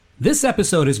This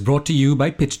episode is brought to you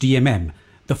by PitchDMM,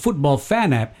 the football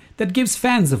fan app that gives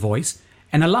fans a voice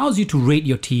and allows you to rate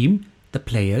your team, the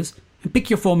players, and pick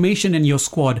your formation and your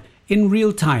squad in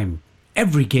real time,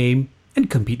 every game, and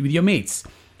compete with your mates.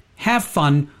 Have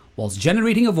fun whilst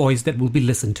generating a voice that will be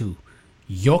listened to.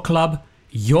 Your club,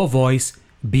 your voice,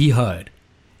 be heard.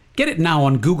 Get it now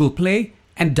on Google Play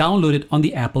and download it on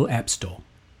the Apple App Store.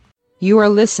 You are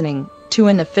listening to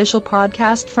an official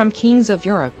podcast from Kings of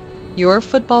Europe, your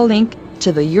football link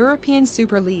to the European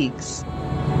Super Leagues.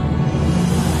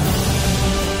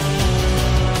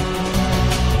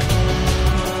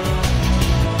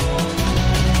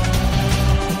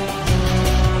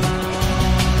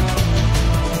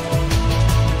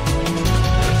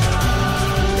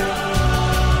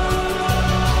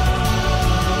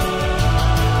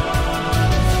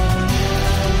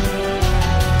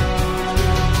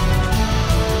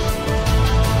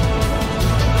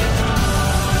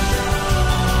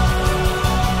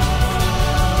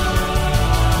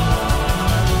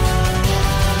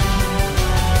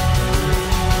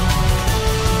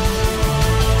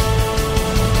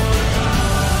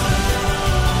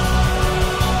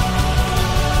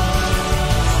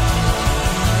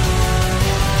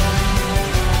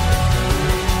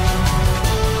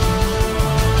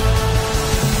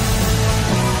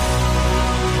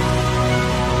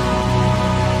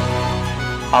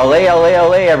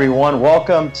 Allez, everyone.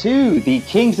 Welcome to the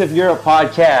Kings of Europe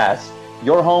podcast,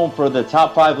 your home for the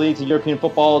top 5 leagues of European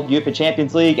football, UEFA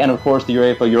Champions League, and of course the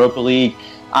UEFA Europa League.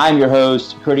 I'm your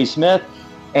host, Critty Smith,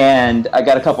 and I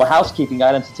got a couple of housekeeping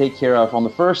items to take care of on the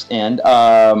first end.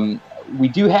 We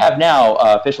do have now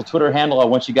an official Twitter handle. I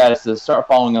want you guys to start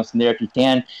following us in there if you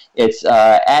can. It's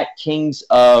at Kings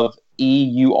of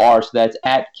EUR, so that's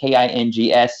at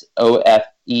KINGSOFEUR.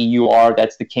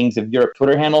 That's the Kings of Europe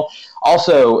Twitter handle.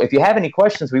 Also, if you have any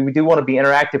questions, we do want to be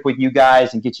interactive with you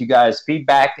guys and get you guys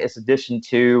feedback in addition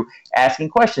to asking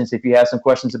questions. If you have some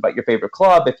questions about your favorite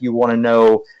club, if you want to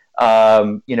know,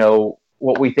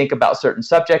 what we think about certain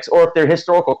subjects, or if they're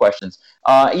historical questions,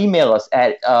 email us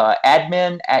at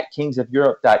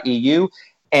admin@kingsofeurope.eu.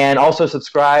 And also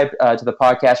subscribe to the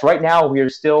podcast. Right now, we are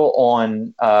still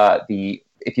on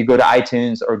if you go to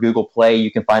iTunes or Google Play,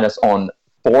 you can find us on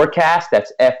Forecast.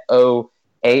 That's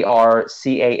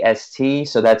FOARCAST.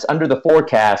 So that's under the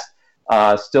Forecast,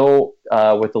 still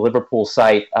with the Liverpool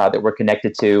site that we're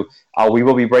connected to. We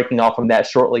will be breaking off from that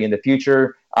shortly in the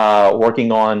future,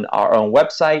 working on our own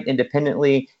website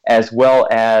independently, as well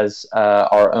as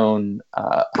our own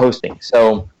hosting.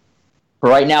 So for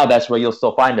right now, that's where you'll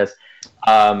still find us.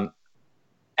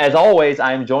 As always,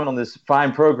 I am joined on this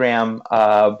fine program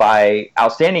by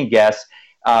outstanding guests.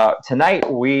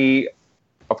 Tonight, we,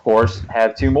 of course,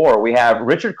 have two more. We have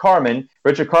Richard Kharman.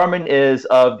 Richard Kharman is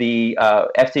of the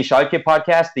FC Schalke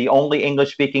podcast, the only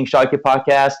English-speaking Schalke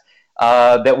podcast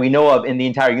that we know of in the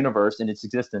entire universe in its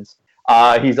existence.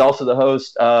 He's also the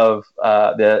host of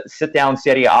the Sit Down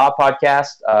Serie A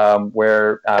podcast,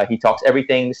 where he talks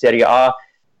everything Serie A.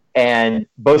 And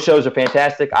both shows are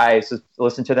fantastic. I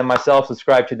listen to them myself,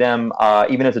 subscribe to them.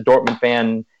 Even as a Dortmund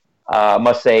fan,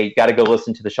 must say, got to go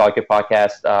listen to the Schalke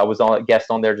podcast. I was on a guest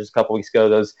on there just a couple weeks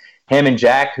ago. Him and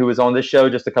Jack, who was on this show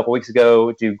just a couple weeks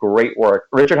ago, do great work.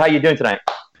 Richard, how you doing tonight?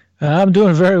 I'm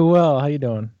doing very well. How you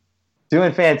doing?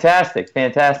 Doing fantastic.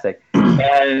 And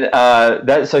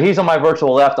so he's on my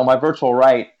virtual left. On my virtual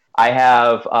right, I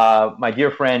have my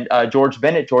dear friend George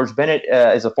Bennett. George Bennett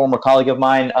is a former colleague of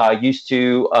mine. Used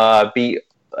to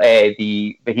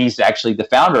he's actually the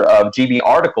founder of GB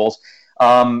Articles.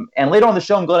 And later on the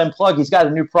show, I'm glad to plug. He's got a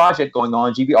new project going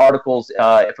on. GB Articles,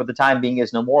 for the time being,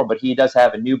 is no more, but he does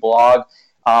have a new blog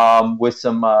with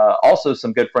some also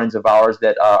some good friends of ours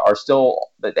that are still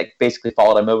that basically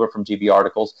followed him over from GB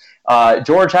Articles.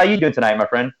 George, how you doing tonight, my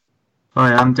friend?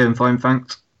 Hi, I'm doing fine,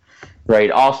 thanks.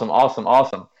 Great, awesome.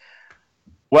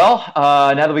 Well,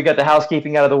 now that we got the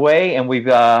housekeeping out of the way and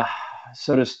we've,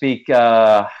 so to speak,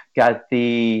 got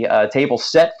the table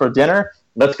set for dinner,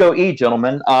 let's go eat,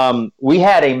 gentlemen. We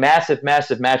had a massive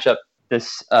matchup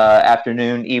this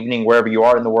evening, wherever you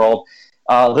are in the world.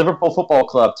 Liverpool Football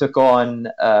Club took on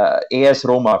AS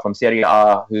Roma from Serie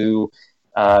A, who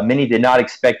many did not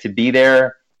expect to be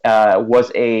there.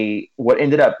 Was what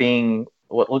ended up being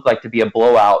what looked like to be a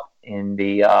blowout in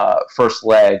the first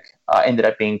leg. Ended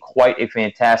up being quite a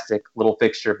fantastic little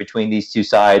fixture between these two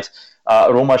sides.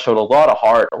 Roma showed a lot of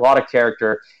heart, a lot of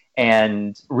character,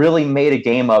 and really made a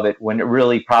game of it when it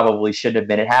really probably should have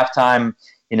been. At halftime,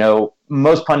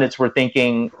 most pundits were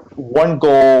thinking one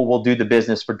goal will do the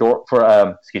business for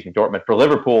Dortmund, for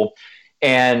Liverpool,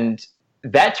 and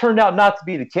that turned out not to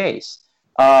be the case.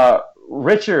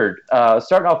 Richard,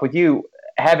 starting off with you,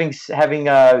 having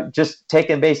just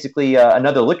taken basically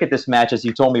another look at this match, as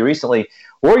you told me recently,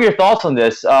 what are your thoughts on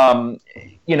this?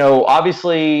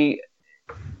 Obviously,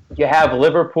 you have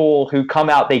Liverpool who come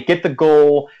out, they get the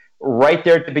goal right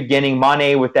there at the beginning.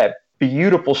 Mane with that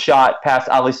beautiful shot past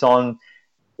Alisson.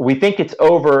 We think it's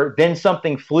over. Then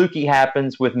something fluky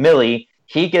happens with Millie.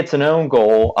 He gets an own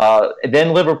goal.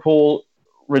 Then Liverpool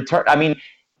return. I mean,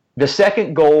 the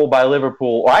second goal by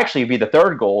Liverpool, or actually it'd be the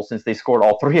third goal since they scored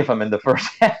all three of them in the first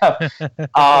half.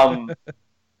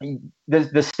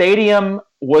 The stadium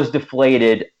was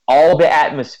deflated. All the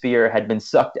atmosphere had been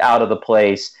sucked out of the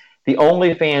place. The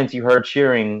only fans you heard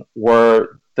cheering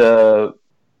were the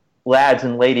lads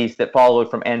and ladies that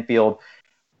followed from Anfield.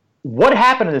 What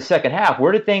happened in the second half?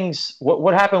 Where did things?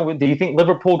 What happened? Do you think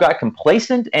Liverpool got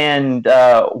complacent? And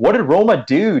what did Roma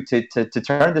do to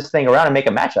turn this thing around and make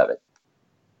a match of it?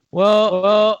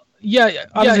 Well, yeah.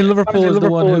 Obviously, Liverpool is the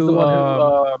one who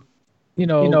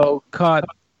caught.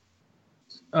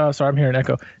 Sorry, I'm hearing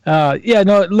echo.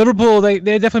 Liverpool. They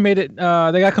definitely made it.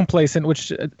 They got complacent,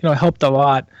 which helped a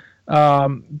lot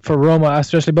for Roma,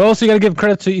 especially. But also, you got to give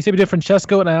credit to Eusebio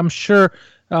Francesco, and I'm sure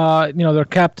their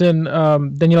captain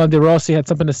Daniele De Rossi had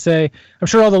something to say. I'm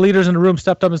sure all the leaders in the room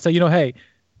stepped up and said, hey,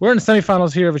 we're in the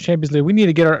semifinals here of a Champions League. We need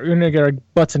to get our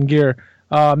butts in gear.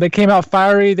 They came out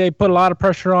fiery. They put a lot of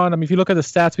pressure on. I mean, if you look at the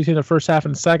stats between the first half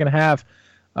and the second half,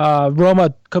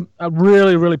 Roma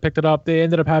really, really picked it up. They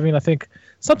ended up having, I think,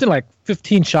 something like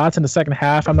 15 shots in the second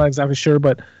half. I'm not exactly sure,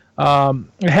 but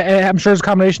I'm sure it's a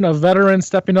combination of veterans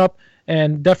stepping up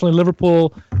and definitely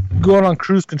Liverpool going on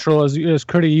cruise control, as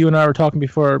Critty, you and I were talking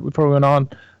before we went on.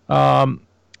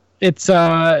 It's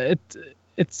hard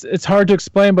to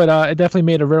explain, but it definitely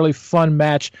made a really fun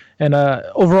match, and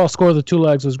overall score of the two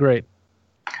legs was great.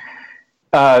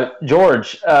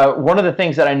 George, one of the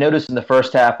things that I noticed in the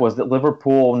first half was that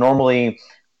Liverpool normally,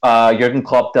 Jurgen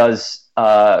Klopp does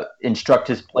instruct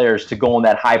his players to go on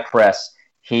that high press.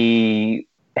 He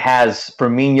has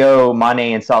Firmino,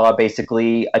 Mane, and Salah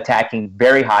basically attacking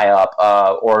very high up,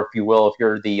 or if you will, if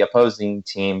you're the opposing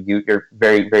team, you're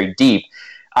very, very deep.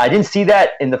 I didn't see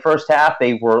that in the first half.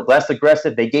 They were less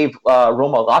aggressive. They gave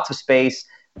Roma lots of space,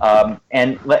 and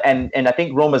I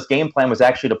think Roma's game plan was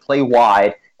actually to play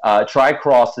wide, try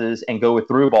crosses, and go with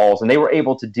through balls, and they were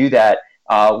able to do that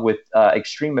with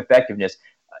extreme effectiveness.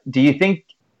 Do you think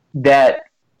that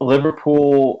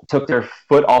Liverpool took their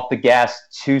foot off the gas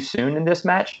too soon in this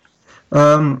match?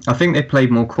 I think they played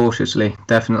more cautiously,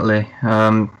 definitely.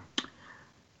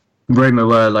 Roma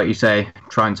were, like you say,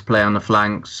 trying to play on the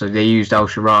flanks, so they used El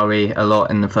Shaarawy a lot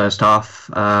in the first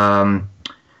half. And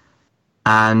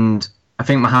I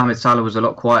think Mohamed Salah was a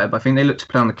lot quieter, but I think they looked to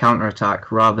play on the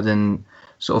counter-attack rather than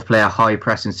sort of play a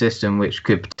high-pressing system, which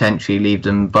could potentially leave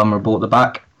them vulnerable at the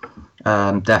back.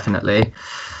 Definitely.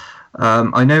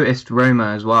 I noticed Roma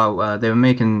as well. They were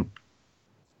making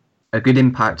a good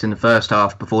impact in the first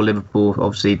half before Liverpool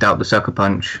obviously dealt the sucker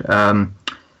punch.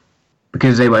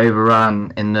 Because they were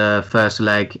overrun in the first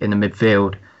leg in the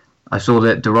midfield, I saw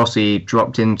that De Rossi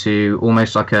dropped into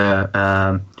almost like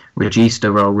a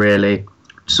regista role, really,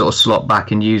 to sort of slot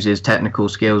back and use his technical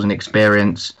skills and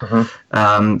experience.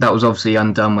 That was obviously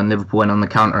undone when Liverpool went on the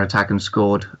counter-attack and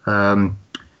scored.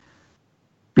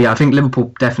 But yeah, I think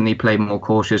Liverpool definitely played more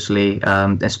cautiously,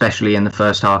 especially in the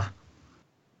first half.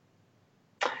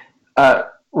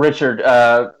 Richard,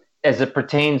 as it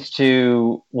pertains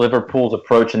to Liverpool's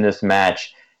approach in this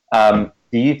match, do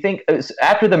you think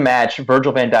after the match,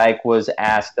 Virgil van Dijk was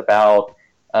asked about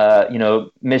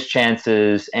missed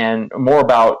chances and more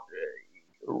about?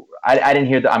 I didn't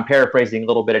hear I'm paraphrasing a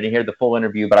little bit. I didn't hear the full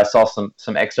interview, but I saw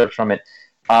some excerpts from it.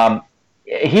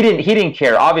 He didn't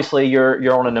care. Obviously,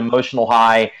 you're on an emotional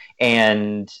high,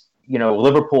 and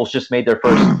Liverpool's just made their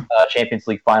first Champions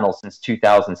League final since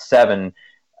 2007.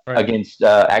 Right.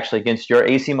 Against your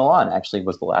AC Milan actually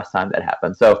was the last time that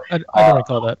happened. So I don't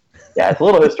recall that. Yeah, it's a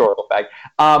little historical fact.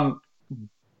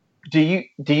 Do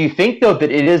you think though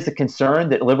that it is a concern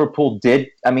that Liverpool did?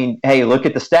 I mean, hey, look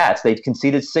at the stats. They've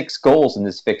conceded 6 goals in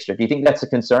this fixture. Do you think that's a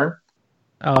concern?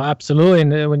 Oh, absolutely.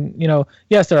 And when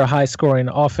yes, they're a high-scoring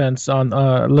offense on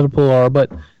Liverpool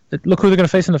but look who they're going to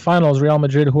face in the finals: Real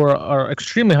Madrid, who are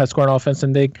extremely high-scoring offense,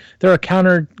 and they're a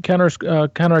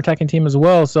counter-attacking team as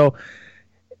well. So.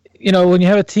 When you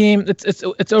have a team, it's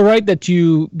all right that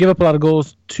you give up a lot of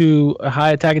goals to a high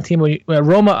attacking team. When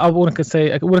Roma, I wouldn't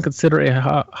consider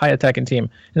a high attacking team.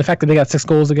 And the fact that they got 6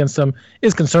 goals against them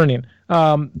is concerning.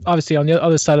 Obviously, on the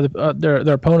other side of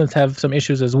their opponents have some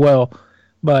issues as well.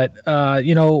 But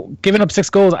giving up 6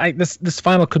 goals, this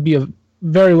final could be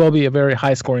very well be a very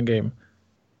high scoring game.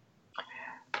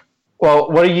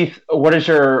 Well, what is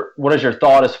your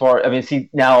thought as far? I mean, see,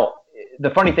 now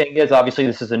the funny thing is, obviously,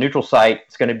 this is a neutral site.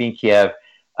 It's going to be in Kiev.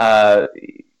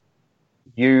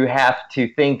 You have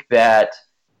to think that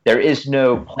there is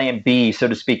no plan B, so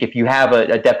to speak. If you have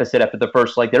a deficit after the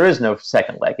first leg, there is no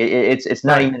second leg. It's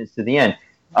 90 minutes to the end.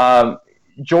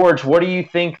 George, what do you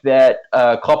think that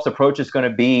Klopp's approach is going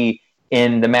to be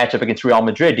in the matchup against Real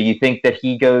Madrid? Do you think that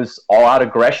he goes all-out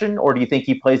aggression, or do you think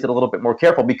he plays it a little bit more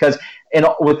careful? Because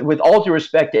with all due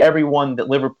respect to everyone that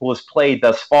Liverpool has played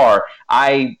thus far,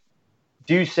 I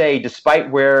do say, despite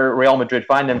where Real Madrid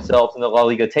find themselves in the La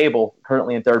Liga table,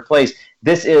 currently in third place,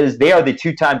 they are the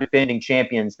two-time defending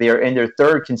champions. They are in their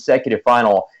third consecutive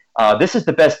final. This is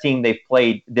the best team they've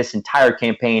played this entire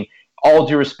campaign. All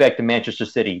due respect to Manchester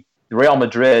City, Real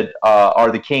Madrid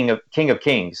are the king of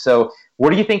kings. So what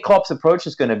do you think Klopp's approach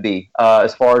is going to be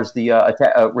as far as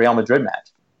the Real Madrid match?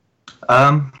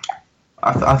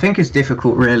 I think it's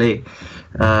difficult, really.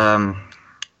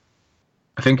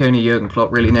 I think only Jurgen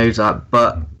Klopp really knows that.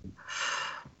 But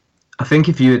I think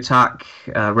if you attack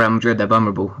Real Madrid, they're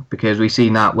vulnerable, because we've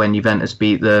seen that when Juventus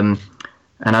beat them.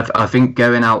 And I think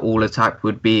going out all attack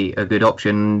would be a good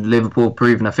option. Liverpool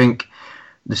proven. I think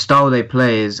the style they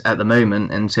play is, at the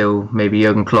moment, until maybe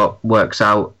Jurgen Klopp works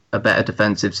out a better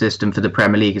defensive system for the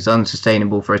Premier League, is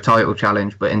unsustainable for a title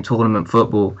challenge. But in tournament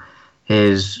football,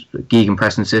 his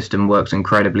gegenpressing system works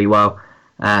incredibly well.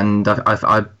 And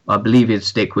I believe he'd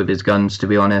stick with his guns, to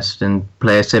be honest, and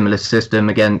play a similar system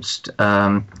against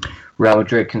Real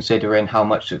Madrid, considering how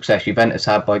much success Juventus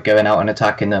had by going out and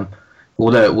attacking them,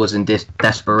 although it was in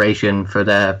desperation for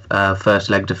their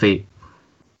first leg defeat.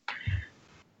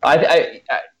 I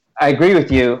agree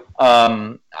with you.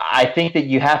 I think that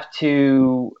you have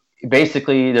to,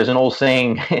 basically, there's an old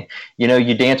saying,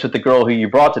 you dance with the girl who you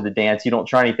brought to the dance. You don't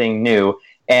try anything new.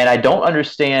 And I don't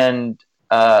understand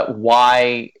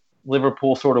why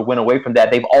Liverpool sort of went away from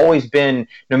that. They've always been,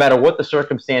 no matter what the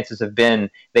circumstances have been,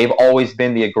 they've always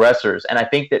been the aggressors. And I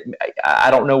think that, I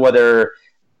don't know whether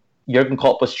Jurgen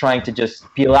Klopp was trying to just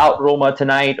feel out Roma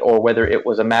tonight, or whether it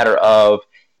was a matter of,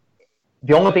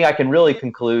 the only thing I can really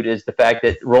conclude is the fact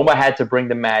that Roma had to bring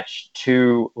the match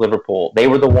to Liverpool. They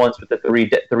were the ones with the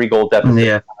three goal deficit.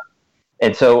 Yeah.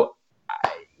 And so,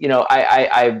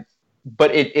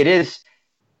 but it is,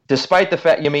 despite the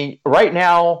fact, right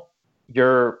now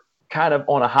you're kind of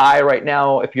on a high right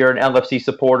now. If you're an LFC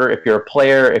supporter, if you're a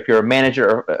player, if you're a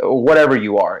manager, or whatever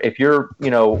you are, if you're,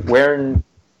 wearing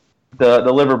the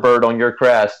liverbird on your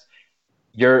crest,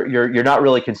 you're not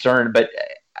really concerned. But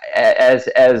as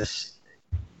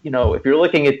if you're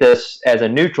looking at this as a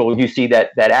neutral, you see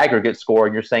that aggregate score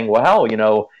and you're saying, well,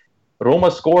 hell,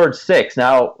 Roma scored 6.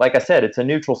 Now, like I said, it's a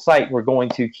neutral site. We're going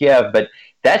to Kiev, but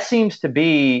that seems to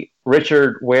be,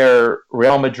 Richard, where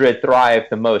Real Madrid thrived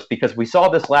the most, because we saw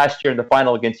this last year in the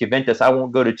final against Juventus. I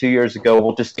won't go to 2 years ago.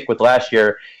 We'll just stick with last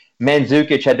year.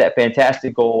 Mandzukic had that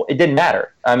fantastic goal. It didn't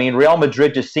matter. I mean, Real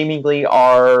Madrid just seemingly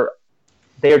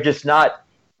they're just not,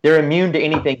 they're immune to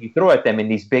anything you throw at them in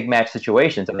these big match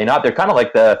situations. I mean, they're kind of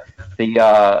like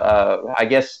I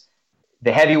guess,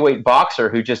 the heavyweight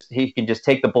boxer he can just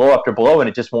take the blow after blow and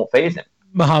it just won't faze him.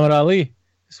 Muhammad Ali.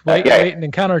 Just wait and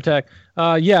then counterattack.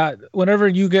 Whenever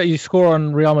you score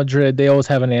on Real Madrid, they always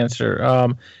have an answer.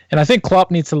 And I think Klopp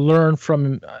needs to learn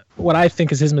from what I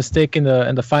think is his mistake in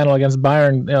the final against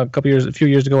Bayern a few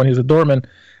years ago when he was at Dortmund.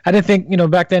 I didn't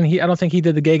think, back then, I don't think he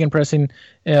did the gegenpressing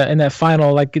in that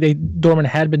final like Dortmund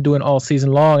had been doing all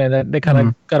season long, and that they kind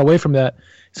of got away from that.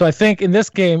 So I think in this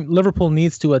game, Liverpool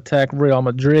needs to attack Real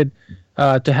Madrid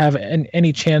to have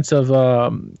any chance of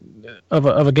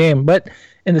a game. But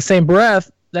in the same breath,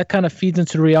 that kind of feeds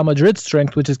into Real Madrid's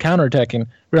strength, which is counterattacking.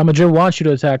 Real Madrid wants you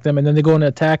to attack them, and then they go and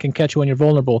attack and catch you when you're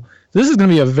vulnerable. So this is going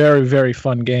to be a very, very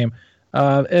fun game.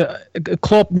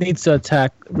 Klopp needs to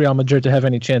attack Real Madrid to have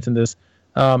any chance in this.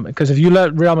 Because if you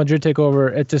let Real Madrid take over,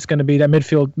 it's just going to be that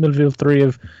midfield three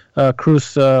of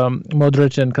Kroos,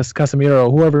 Modric, and Casemiro,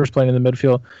 whoever is playing in the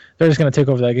midfield. They're just going to take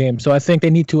over that game. So I think they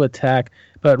need to attack.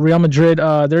 But Real Madrid,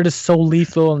 they're just so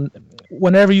lethal, and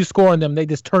whenever you score on them, they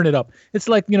just turn it up. It's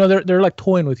like, they're like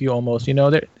toying with you almost. They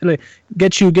like,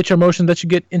 get your emotions, let you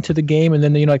get into the game, and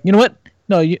then you're like, you know what?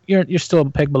 No, you're still a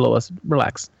peg below us.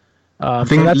 Relax. I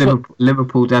think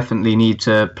Liverpool definitely need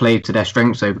to play to their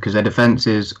strengths, though, because their defence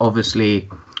is obviously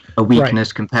a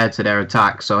weakness compared to their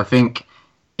attack. So I think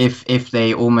if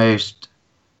they almost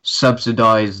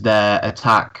subsidise their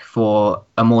attack for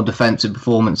a more defensive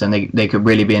performance, then they could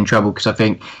really be in trouble. Because I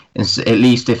think at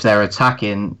least if they're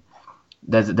attacking,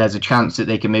 there's a chance that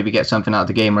they can maybe get something out of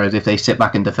the game. Whereas if they sit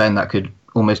back and defend, that could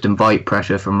almost invite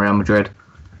pressure from Real Madrid.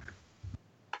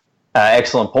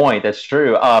 Excellent point. That's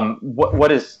true.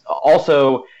 What is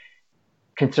also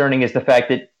concerning is the fact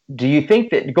that, do you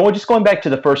think that going back to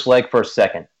the first leg for a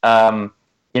second,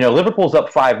 Liverpool's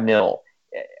up 5-0.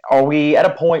 Are we at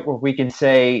a point where we can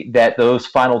say that those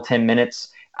final 10 minutes,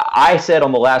 I said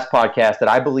on the last podcast that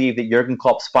I believe that Jurgen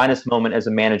Klopp's finest moment as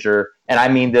a manager, and I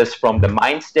mean this from the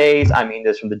Mainz days, I mean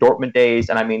this from the Dortmund days,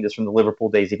 and I mean this from the Liverpool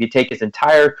days. If you take his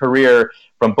entire career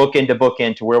from bookend to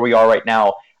bookend to where we are right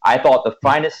now, I thought the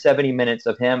finest 70 minutes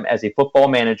of him as a football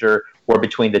manager were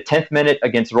between the 10th minute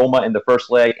against Roma in the first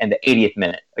leg and the 80th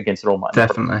minute against Roma.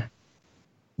 Definitely.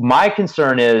 My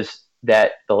concern is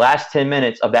that the last 10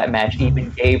 minutes of that match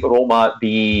even gave Roma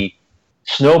the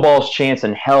snowball's chance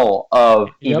in hell of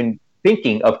even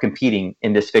thinking of competing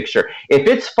in this fixture. If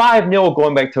it's 5-0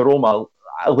 going back to Roma,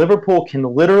 Liverpool can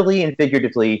literally and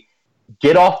figuratively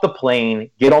get off the plane,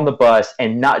 get on the bus,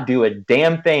 and not do a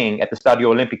damn thing at the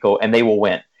Stadio Olimpico, and they will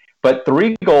win. But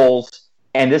 3 goals,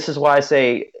 and this is why I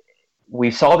say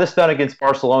we saw this done against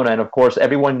Barcelona, and of course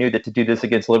everyone knew that to do this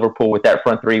against Liverpool with that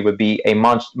front 3 would be a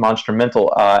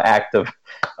monumental act of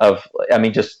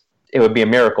it would be a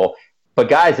miracle. But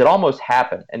guys, it almost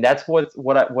happened, and that's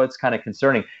what's kind of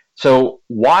concerning. So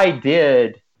why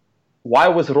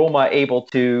was Roma able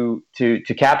to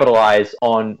capitalize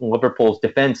on Liverpool's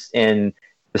defense in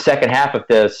the second half of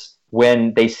this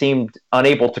when they seemed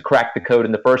unable to crack the code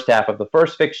in the first half of the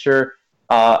first fixture,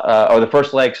 or the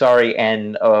first leg? Sorry,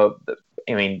 and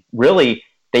really,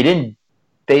 they didn't.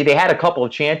 They had a couple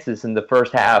of chances in the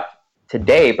first half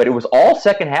today, but it was all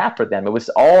second half for them. It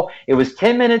was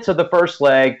 10 minutes of the first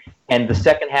leg and the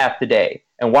second half today.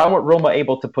 And why weren't Roma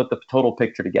able to put the total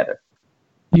picture together?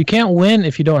 You can't win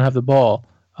if you don't have the ball.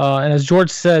 And as George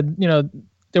said,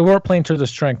 they weren't playing to their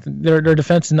strength. Their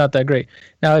defense is not that great.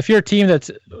 Now, if you're a team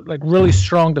that's like really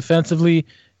strong defensively,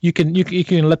 you can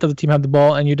let the other team have the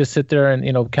ball and you just sit there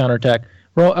and counterattack.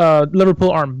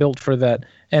 Liverpool aren't built for that,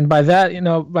 and by that,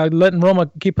 by letting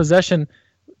Roma keep possession,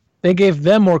 they gave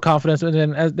them more confidence. And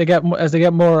then as they got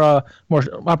more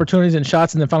opportunities and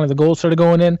shots, and then finally the goals started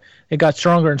going in, it got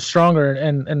stronger and stronger,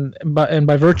 and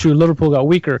by virtue, Liverpool got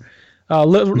weaker.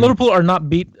 Liverpool are not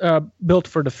built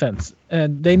for defense,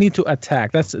 and they need to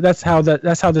attack. That's how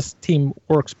this team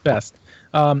works best.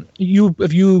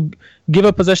 If you give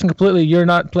up possession completely, you're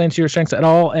not playing to your strengths at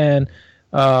all, and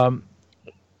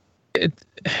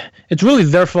it's really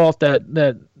their fault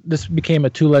that this became a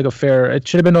 2-leg affair. It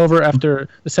should have been over after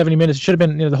the 70 minutes. It should have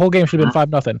been the whole game should have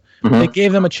been 5-0. They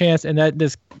gave them a chance, and that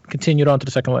just continued on to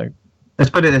the second leg.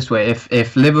 Let's put it this way: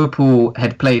 if Liverpool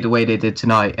had played the way they did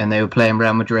tonight, and they were playing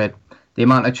Real Madrid, the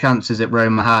amount of chances that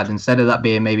Roma had, instead of that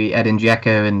being maybe Edin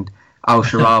Dzeko and Al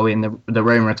Shaarawy in the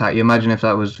Roma attack, you imagine if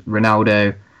that was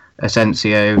Ronaldo,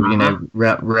 Asensio,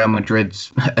 Real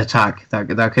Madrid's attack,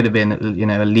 that could have been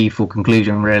a lethal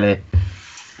conclusion, really.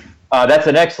 That's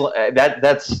an excellent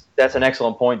that's an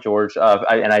excellent point, George. I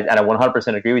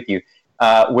 100% agree with you.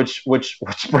 Which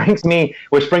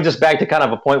brings us back to kind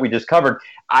of a point we just covered.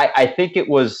 I think it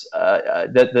was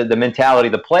the mentality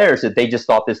of the players that they just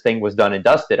thought this thing was done and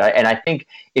dusted. And I think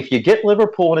if you get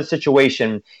Liverpool in a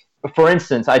situation, for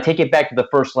instance, I take it back to the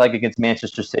first leg against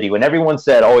Manchester City when everyone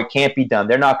said, "Oh, it can't be done.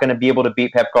 They're not going to be able to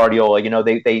beat Pep Guardiola."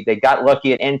 They got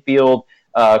lucky at Anfield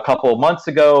a couple of months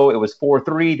ago. It was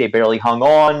 4-3. They barely hung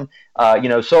on.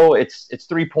 So it's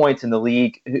 3 points in the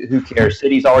league. Who cares?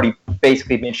 City's already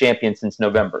basically been champion since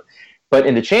November. But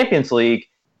in the Champions League,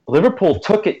 Liverpool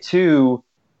took it to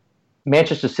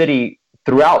Manchester City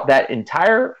throughout that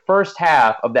entire first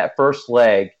half of that first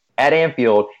leg at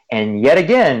Anfield, and yet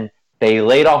again, they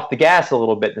laid off the gas a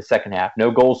little bit in the second half.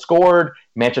 No goals scored.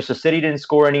 Manchester City didn't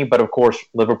score any, but of course,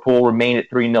 Liverpool remained at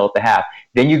 3-0 at the half.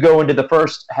 Then you go into the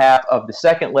first half of the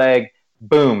second leg,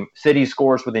 boom, City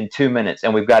scores within 2 minutes,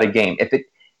 and we've got a game.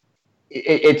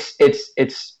 It's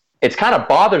kind of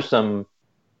bothersome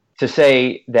to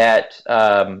say that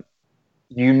that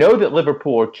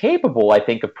Liverpool are capable, I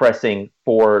think, of pressing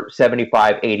for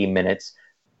 75, 80 minutes,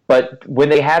 but when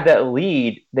they have that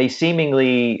lead,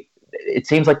 it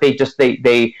seems like they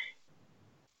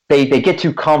get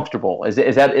too comfortable. Is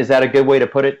that a good way to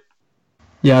put it?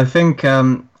 Yeah, I think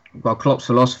Klopp's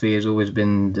philosophy has always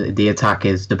been the attack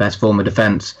is the best form of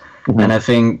defence. And I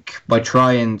think by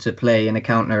trying to play in a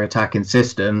counter-attacking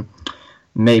system,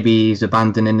 maybe he's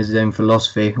abandoning his own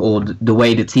philosophy, or the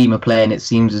way the team are playing, it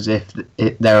seems as if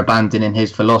they're abandoning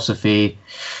his philosophy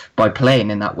by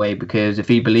playing in that way, because if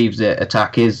he believes that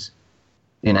attack is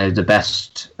the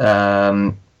best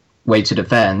way to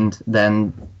defend,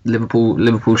 then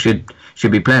Liverpool should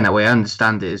be playing that way. I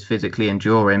understand it is physically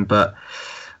enduring, but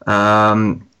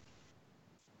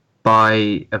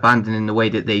by abandoning the way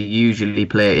that they usually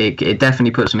play. It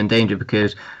definitely puts them in danger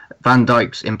because Van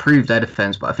Dijk's improved their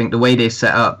defence, but I think the way they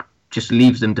set up just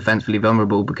leaves them defensively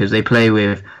vulnerable because they play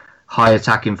with high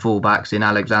attacking fullbacks in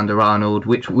Alexander-Arnold,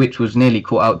 which was nearly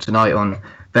caught out tonight on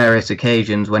various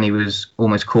occasions when he was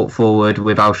almost caught forward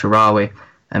with Al-Shaarawy,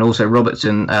 and also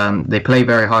Robertson. They play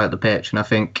very high at the pitch, and I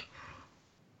think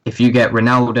if you get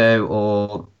Ronaldo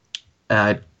or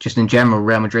just in general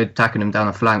Real Madrid attacking him down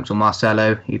the flanks, or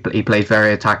Marcelo, he plays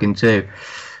very attacking too.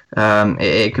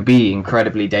 It could be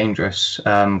incredibly dangerous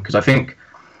because I think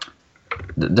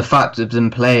the fact of them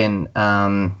playing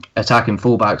attacking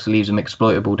fullbacks leaves them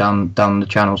exploitable down the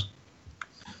channels.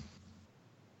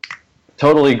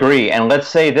 Totally agree. And let's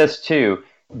say this too.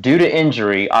 Due to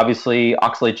injury, obviously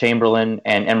Oxlade-Chamberlain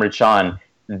and Emre Can,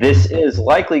 this is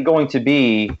likely going to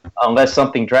be, unless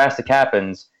something drastic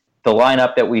happens, the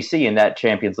lineup that we see in that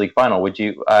Champions League final. Would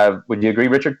you agree,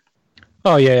 Richard?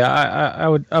 Oh yeah. I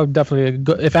would definitely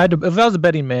go, if I was a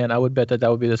betting man, I would bet that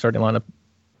would be the starting lineup.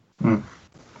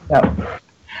 Yeah.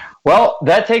 Well,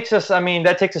 that takes us to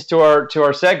our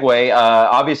segue.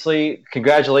 Obviously,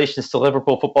 congratulations to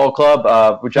Liverpool Football Club.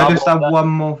 I just have one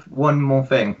more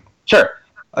thing. Sure.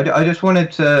 I just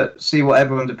wanted to see what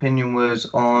everyone's opinion was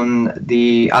on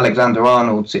the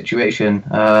Alexander-Arnold situation,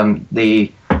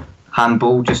 the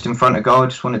handball just in front of goal. I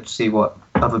just wanted to see what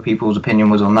other people's opinion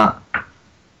was on that.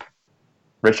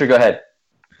 Richard, go ahead.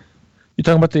 You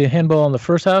talking about the handball in the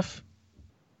first half?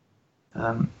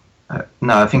 No,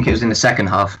 I think it was in the second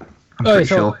half. I'm pretty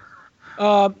sure.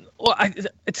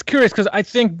 It's curious because I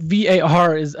think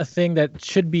VAR is a thing that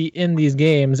should be in these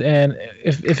games, and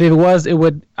if it was,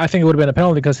 I think it would have been a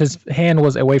penalty because his hand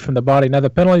was away from the body. Now the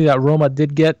penalty that Roma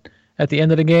did get at the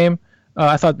end of the game,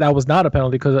 I thought that was not a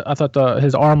penalty because I thought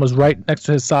his arm was right next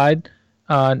to his side.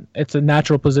 It's a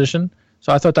natural position,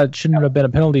 so I thought that shouldn't have been a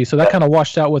penalty. So that kind of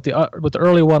washed out with the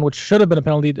early one, which should have been a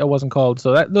penalty that wasn't called.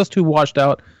 So those two washed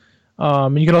out.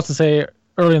 You can also say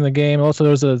early in the game, also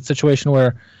there was a situation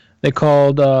where they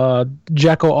called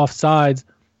Dzeko offsides,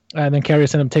 and then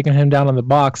Karius ended up taking him down on the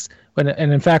box. And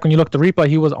in fact, when you look at the replay,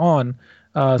 he was on.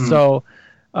 So,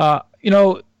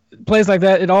 plays like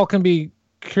that, it all can be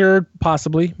cured,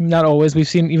 possibly. Not always. We've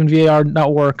seen even VAR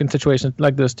not work in situations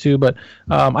like this too. But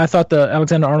I thought the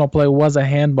Alexander-Arnold play was a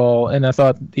handball, and I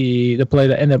thought the play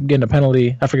that ended up getting a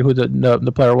penalty, I forget who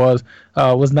the player was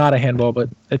not a handball. But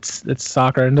it's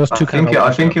soccer, and those two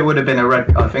I think it would have been a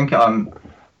red.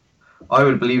 I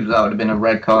would believe that would have been a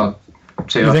red card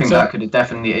too. I think so? That could have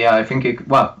definitely. Yeah, I think it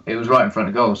was right in front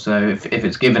of goal. So if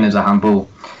it's given as a handball,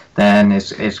 then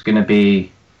it's going to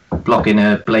be blocking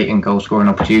a blatant goal scoring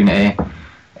opportunity.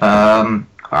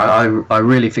 I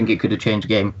really think it could have changed the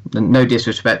game. No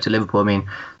disrespect to Liverpool. I mean,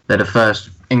 they're the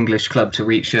first English club to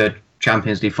reach a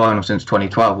Champions League final since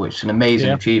 2012, which is an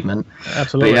amazing achievement.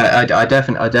 Absolutely. But yeah, I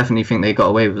definitely think they got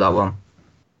away with that one.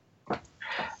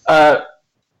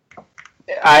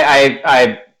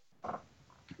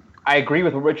 I agree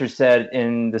with what Richard said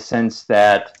in the sense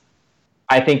that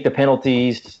I think the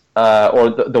penalties, or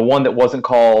the one that wasn't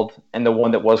called and the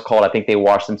one that was called, I think they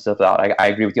washed themselves out. I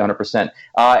agree with you 100%.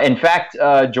 In fact,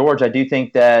 George, I do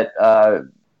think that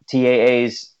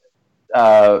TAA's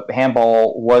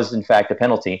handball was in fact a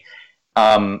penalty.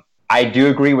 I do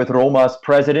agree with Roma's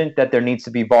president that there needs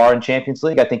to be VAR in Champions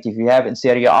League. I think if you have it in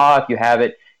Serie A, if you have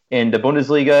it in the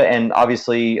Bundesliga and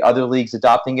obviously other leagues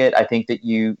adopting it, I think that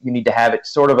you need to have it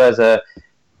sort of as a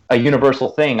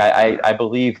universal thing. I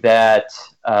believe that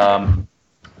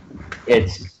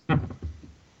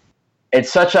with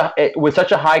such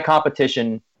a high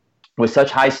competition, with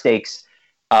such high stakes,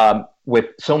 with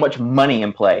so much money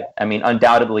in play, I mean,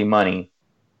 undoubtedly money,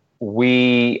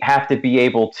 we have to be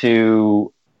able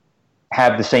to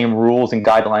have the same rules and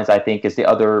guidelines, I think, as the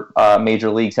other major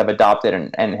leagues have adopted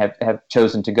and have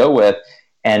chosen to go with.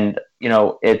 And,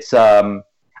 it's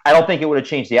I don't think it would have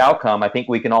changed the outcome. I think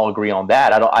we can all agree on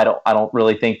that. I don't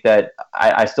really think that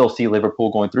I still see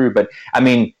Liverpool going through, but I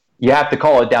mean, you have to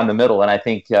call it down the middle. And I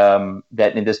think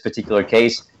that in this particular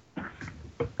case,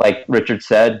 like Richard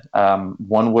said,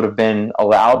 one would have been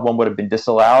allowed, one would have been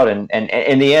disallowed. And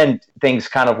in the end, things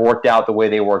kind of worked out the way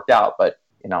they worked out. But,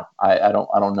 I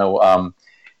don't know.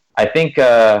 I think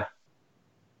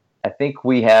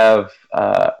we have,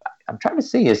 I'm trying to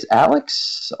see, is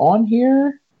Alex on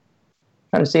here?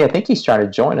 I'm trying to see. I think he's trying to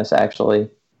join us, actually.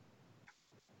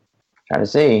 Trying to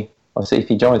see. Let's see if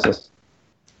he joins us.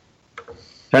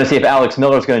 Trying to see if Alex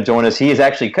Miller is going to join us. He's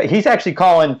actually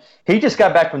calling. He just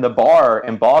got back from the bar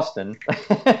in Boston.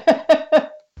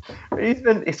 He's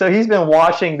been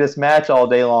watching this match all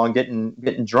day long, getting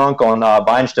drunk on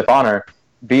Weihenstephaner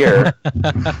beer.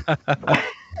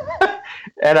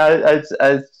 and I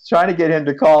was trying to get him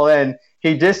to call in.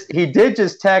 He did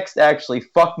just text, actually,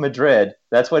 fuck Madrid.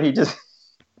 That's what he just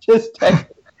texted.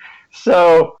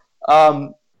 So,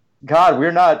 God,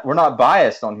 we're not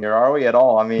biased on here, are we, at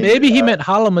all? I mean, maybe he meant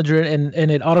Hala Madrid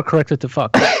and it autocorrected to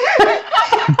fuck.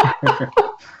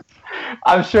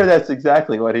 I'm sure that's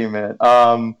exactly what he meant.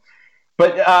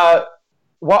 But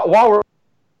while we're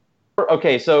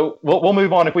okay, so we'll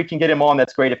move on. If we can get him on,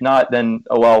 that's great. If not, then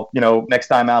next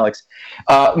time, Alex.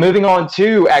 Moving on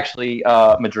to actually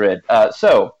Madrid.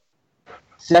 So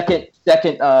second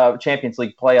Champions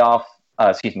League playoff.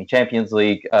 Champions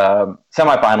League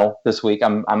semifinal this week.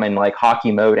 I'm in like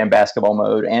hockey mode and basketball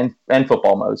mode and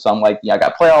football mode. So I'm like, I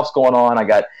got playoffs going on. I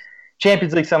got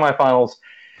Champions League semifinals.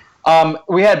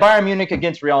 We had Bayern Munich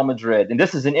against Real Madrid, and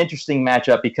this is an interesting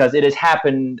matchup because it has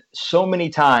happened so many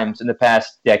times in the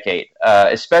past decade,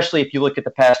 especially if you look at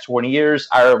the past 20 years.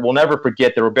 I will never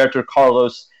forget the Roberto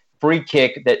Carlos free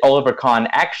kick that Oliver Kahn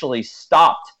actually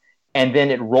stopped, and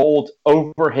then it rolled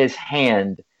over his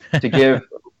hand to give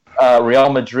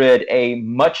Real Madrid a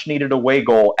much-needed away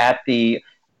goal at the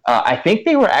I think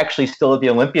they were actually still at the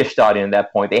Olympiastadion at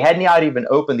that point. They hadn't even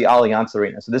opened the Allianz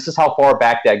Arena. So this is how far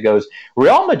back that goes.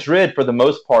 Real Madrid, for the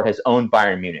most part, has owned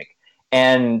Bayern Munich.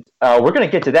 And we're going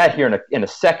to get to that here in a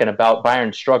second about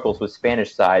Bayern's struggles with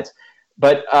Spanish sides.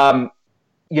 But,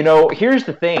 here's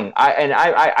the thing.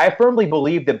 I firmly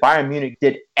believe that Bayern Munich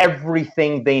did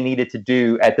everything they needed to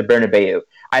do at the Bernabeu.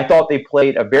 I thought they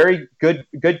played a very good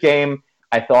game.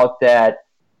 I thought that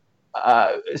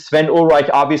Sven Ulreich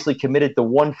obviously committed the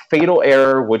one fatal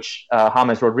error, which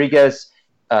James Rodriguez,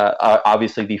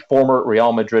 obviously the former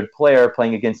Real Madrid player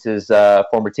playing against his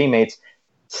former teammates,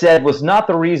 said was not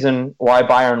the reason why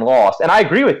Bayern lost. And I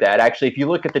agree with that, actually. If you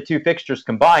look at the two fixtures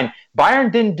combined,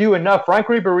 Bayern didn't do enough. Frank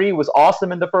Ribéry was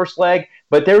awesome in the first leg,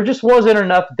 but there just wasn't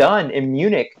enough done in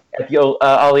Munich at the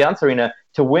Allianz Arena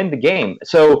to win the game.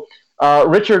 So,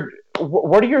 Richard,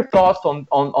 what are your thoughts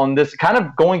on this, kind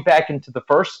of going back into the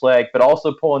first leg, but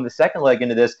also pulling the second leg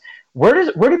into this? Where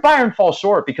did Bayern fall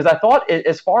short? Because I thought,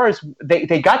 as far as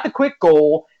they got the quick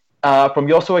goal from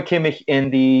Joshua Kimmich in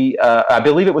the, I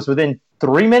believe it was within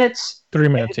 3 minutes. 3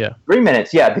 minutes, yeah. 3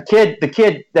 minutes, yeah. The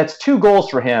kid. That's 2 goals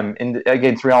for him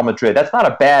against Real Madrid. That's not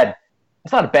a bad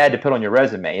to put on your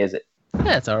resume, is it?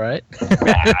 Yeah, it's all right.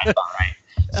 Yeah,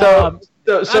 it's all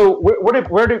right. So where did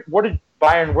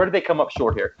Bayern? Where did they come up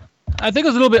short here? I think it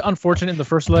was a little bit unfortunate in the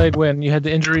first leg when you had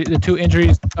the 2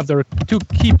 injuries of their 2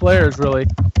 key players, really.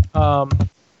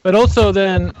 But also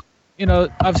then,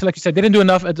 obviously, like you said, they didn't do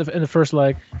enough in the first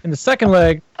leg. In the second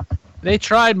leg, they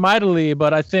tried mightily,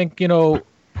 but I think,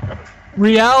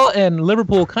 Real and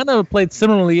Liverpool kind of played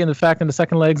similarly in the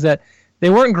second legs that they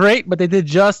weren't great, but they did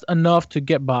just enough to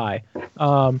get by.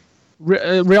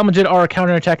 Real Madrid are a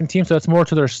counterattacking team, so that's more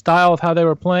to their style of how they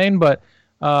were playing, but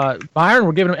Bayern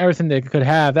were giving them everything they could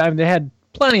have. I mean, they had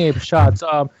plenty of shots.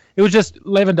 It was just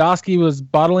Lewandowski was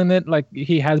bottling it like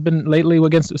he has been lately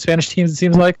against Spanish teams, it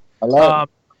seems like.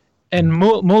 And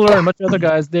Muller and much other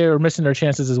guys, they were missing their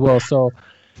chances as well. So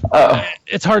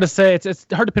it's hard to say. It's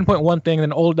hard to pinpoint one thing,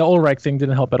 and the Ulreich thing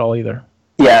didn't help at all either.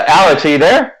 Yeah, Alex, are you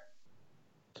there?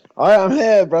 I'm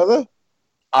here, brother.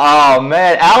 Oh,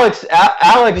 man. Alex.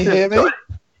 Can you hear me?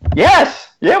 Yes.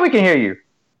 Yeah, we can hear you.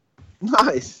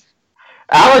 Nice.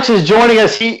 Alex is joining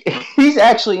us. He's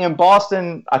actually in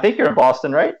Boston. I think you're in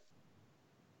Boston, right?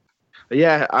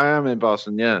 Yeah, I am in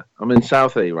Boston. Yeah, I'm in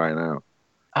Southie right now.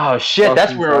 Oh shit!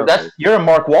 Boston, you're in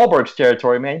Mark Wahlberg's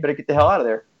territory, man. You better get the hell out of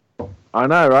there. I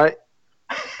know, right?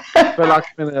 I feel like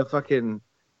I'm in a fucking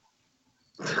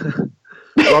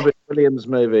Robert Williams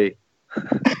movie.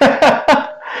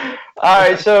 All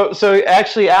right, so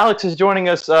actually, Alex is joining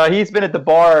us. He's been at the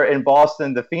bar in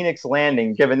Boston, the Phoenix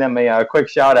Landing, giving them a quick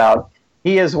shout out.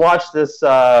 He has watched this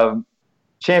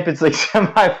Champions League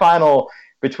semifinal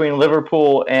between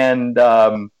Liverpool and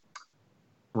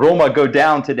Roma go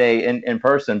down today in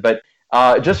person. But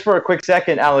just for a quick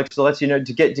second, Alex, to let you know,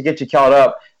 to get you caught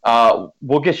up,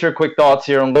 we'll get your quick thoughts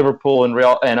here on Liverpool and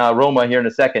Roma here in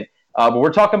a second. But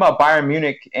we're talking about Bayern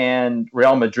Munich and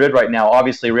Real Madrid right now.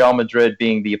 Obviously, Real Madrid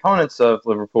being the opponents of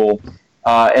Liverpool.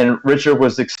 And Richard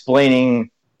was explaining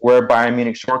where Bayern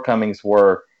Munich's shortcomings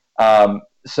were.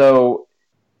 So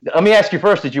let me ask you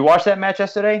first, did you watch that match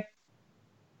yesterday?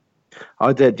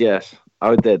 I did, yes.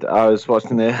 I did. I was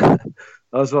watching it. I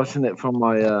was watching it from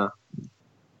my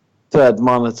third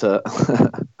monitor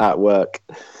at work.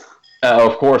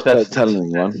 Of course, that's telling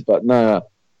anyone. But no.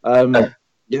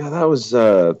 Yeah, that was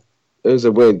it was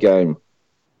a weird game.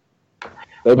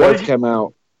 They both came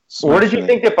out. Where did you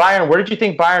think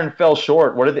Bayern fell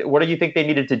short? What do you think they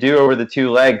needed to do over the 2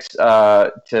 legs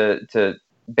to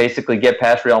basically get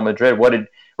past Real Madrid. What did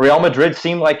Real Madrid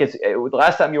seem like? The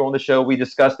last time you were on the show, we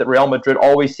discussed that Real Madrid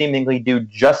always seemingly do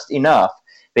just enough.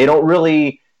 They don't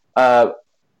really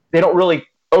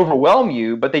overwhelm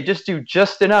you, but they just do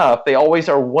just enough. They always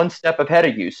are one step ahead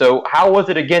of you. So how was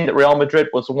it again that Real Madrid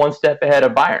was one step ahead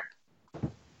of Bayern?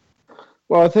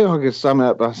 Well, I think I could sum it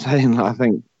up by saying I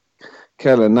think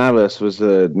Keylor Navas was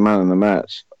the man of the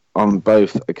match on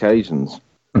both occasions,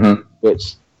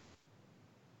 which,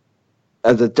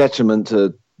 as a detriment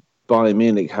to Bayern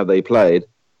Munich, how they played,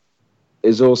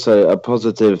 is also a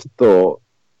positive thought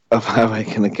of how they're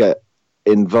going to get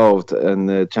involved in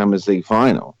the Champions League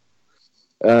final.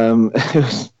 I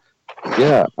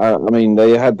mean,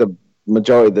 they had the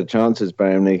majority of the chances,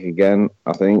 Bayern Munich again,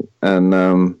 I think, and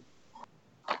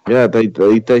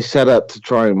they set up to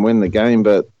try and win the game,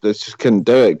 but they just couldn't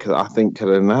do it because I think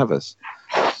Keylor Navas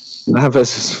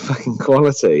is fucking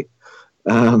quality,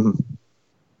 and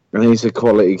he's a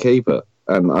quality keeper,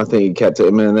 and I think he kept it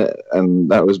a minute,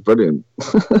 and that was brilliant.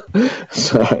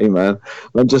 Sorry, man,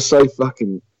 I'm just so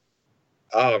fucking.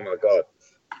 Oh my god,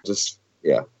 just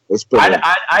yeah.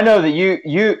 I know that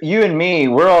you and me,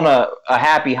 we're on a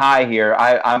happy high here.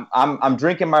 I'm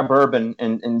drinking my bourbon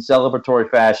in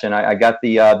celebratory fashion. I got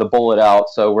the bullet out,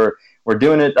 so we're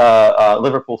doing it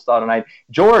Liverpool style tonight.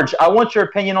 George, I want your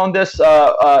opinion on this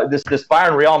this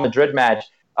Bayern Real Madrid match.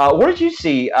 What did you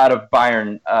see out of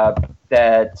Bayern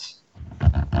that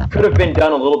could have been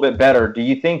done a little bit better? Do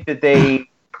you think that they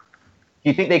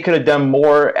could have done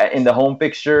more in the home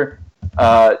fixture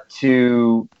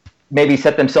to maybe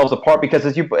set themselves apart? Because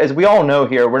as we all know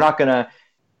here,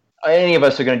 any of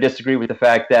us are going to disagree with the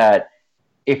fact that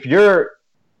if you're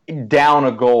down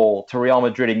a goal to Real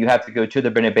Madrid and you have to go to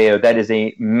the Bernabeu, that is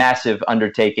a massive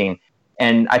undertaking.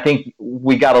 And I think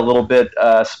we got a little bit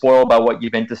spoiled by what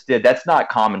Juventus did. That's not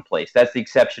commonplace. That's the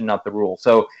exception, not the rule.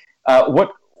 So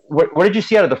what did you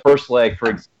see out of the first leg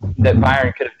that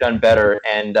Bayern could have done better?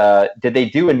 And did they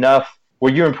do enough?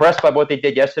 Were you impressed by what they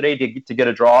did yesterday to get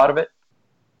a draw out of it?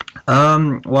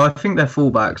 Well, I think their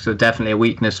fullbacks are definitely a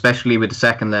weakness, especially with the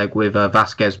second leg with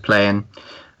Vasquez playing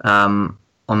on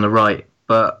the right.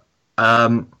 But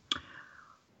I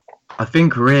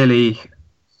think really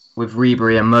with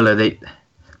Ribery and Müller,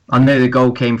 I know the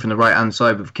goal came from the right-hand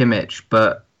side with Kimmich,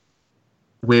 but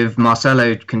with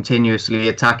Marcelo continuously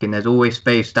attacking, there's always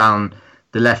space down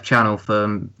the left channel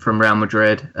from Real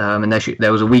Madrid. And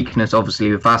there was a weakness,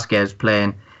 obviously, with Vasquez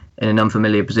playing in an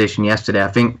unfamiliar position yesterday. I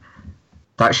think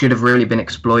that should have really been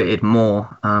exploited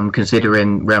more,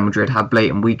 considering Real Madrid had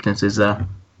blatant weaknesses there.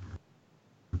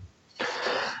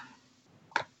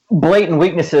 Blatant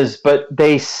weaknesses, but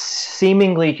they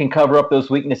seemingly can cover up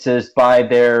those weaknesses by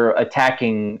their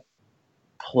attacking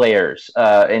players.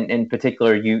 In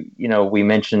particular, we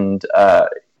mentioned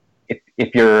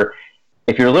if you're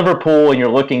Liverpool and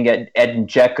you're looking at Edin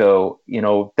Dzeko,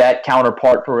 that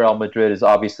counterpart for Real Madrid is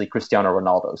obviously Cristiano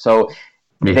Ronaldo. So.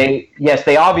 They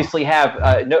obviously have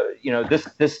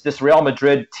this Real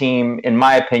Madrid team, in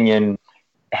my opinion,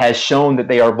 has shown that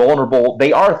they are vulnerable.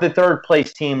 They are the third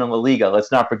place team in La Liga.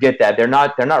 Let's not forget that. They're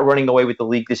not running away with the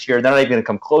league this year. They're not even going to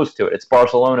come close to it. It's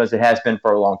Barcelona as it has been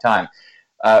for a long time.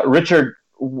 Richard,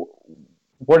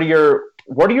 what are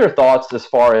your thoughts as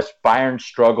far as Bayern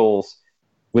struggles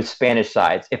with Spanish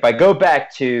sides? If I go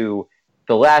back to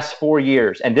the last 4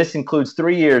 years, and this includes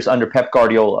 3 years under Pep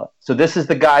Guardiola. So this is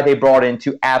the guy they brought in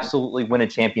to absolutely win a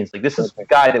Champions League. This is the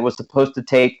guy that was supposed to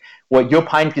take what Jupp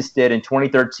Heynckes did in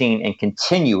 2013 and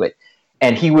continue it.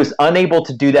 And he was unable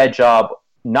to do that job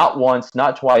not once,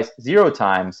 not twice, 0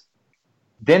 times.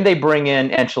 Then they bring in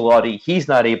Ancelotti. He's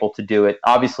not able to do it.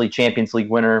 Obviously, Champions League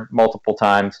winner multiple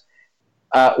times.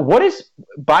 What is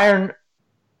Bayern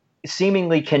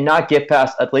seemingly cannot get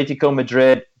past Atletico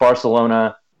Madrid,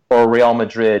 Barcelona, or Real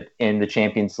Madrid in the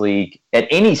Champions League at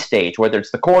any stage, whether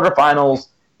it's the quarterfinals,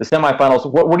 the semifinals?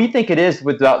 What do you think it is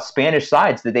without Spanish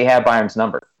sides that they have Bayern's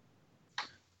number?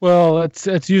 Well,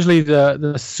 it's usually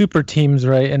the super teams,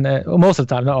 right? And most of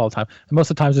the time, not all the time. Most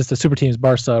of the times, it's the super teams: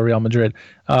 Barca, Real Madrid.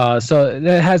 So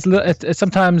it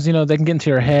sometimes they can get into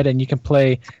your head, and you can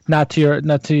play not to.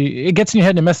 It gets in your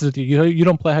head and it messes with you. You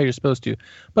don't play how you're supposed to.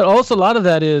 But also, a lot of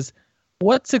that is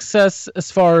what success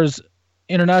as far as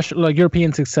international, like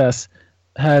European success,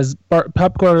 has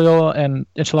Pep Guardiola and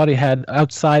Ancelotti had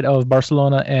outside of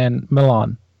Barcelona and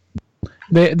Milan.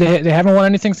 They haven't won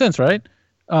anything since, right?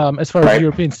 As far as the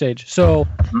European stage. So,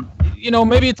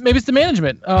 maybe it's the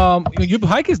management. Jupp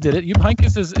Heynckes did it. Jupp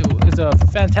Heynckes is a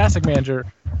fantastic manager.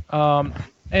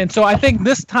 And so I think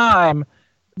this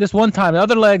one time, the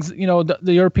other legs,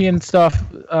 the European stuff,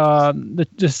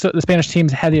 the Spanish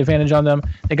teams had the advantage on them.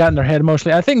 They got in their head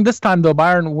emotionally. I think this time, though,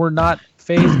 Bayern were not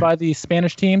phased by the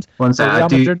Spanish teams. One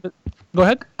second, Go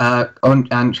ahead.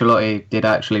 Ancelotti did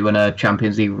actually win a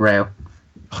Champions League Real.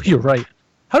 Oh, you're right.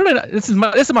 How did I? This is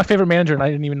my favorite manager, and I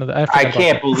didn't even know that. I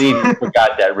can't believe you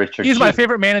forgot that, Richard. He's my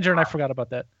favorite manager, and I forgot about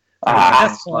that.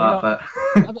 I'm still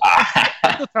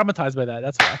traumatized by that.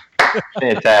 That's why.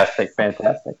 Fantastic.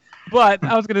 But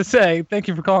I was going to say, thank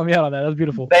you for calling me out on that. That was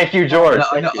beautiful. Thank you, George.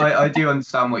 I do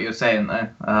understand what you're saying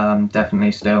there.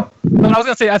 Definitely still. But I was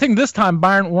going to say, I think this time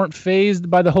Bayern weren't phased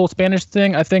by the whole Spanish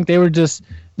thing. I think they were just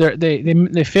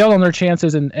they failed on their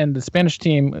chances, and the Spanish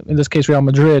team, in this case Real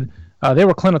Madrid, they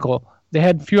were clinical. They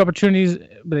had few opportunities,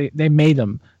 but they made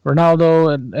them.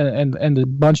 Ronaldo and the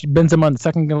bunch, Benzema in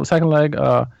the second leg,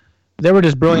 they were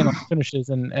just brilliant on finishes,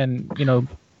 and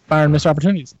Bayern missed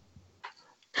opportunities.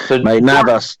 So, mate,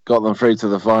 Navas got them through to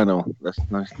the final.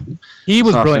 He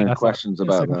was brilliant. Questions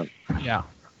about that. Yeah,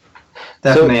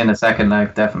 definitely in the second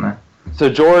leg, definitely. So,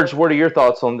 George, what are your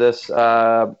thoughts on this?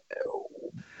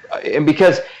 And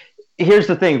because here's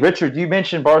the thing, Richard, you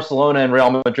mentioned Barcelona and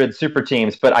Real Madrid super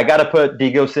teams, but I got to put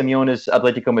Diego Simeone's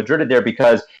Atletico Madrid in there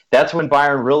because that's when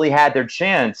Bayern really had their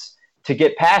chance to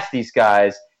get past these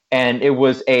guys. And it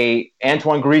was a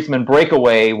Antoine Griezmann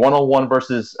breakaway 1-on-1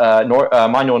 versus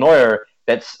Manuel Neuer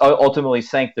that ultimately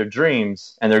sank their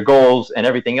dreams and their goals and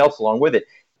everything else along with it.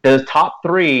 The top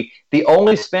three, the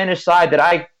only Spanish side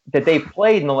that they've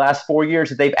played in the last 4 years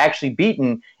that they've actually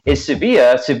beaten is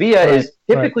Sevilla. Sevilla is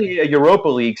typically a Europa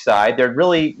League side. They're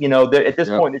really, they're, at this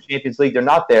point in the Champions League, they're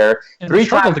not there. And they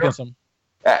struggled against them.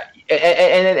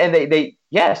 And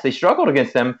they struggled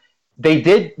against them. They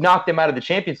did knock them out of the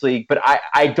Champions League, but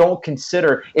I don't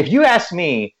consider, if you ask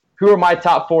me who are my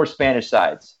top four Spanish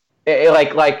sides,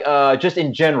 just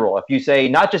in general, if you say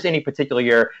not just any particular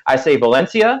year, I say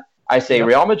Valencia, I say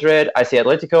Real Madrid, I say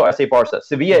Atletico, I say Barca.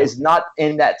 Sevilla is not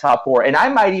in that top four, and I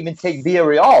might even take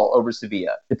Villarreal over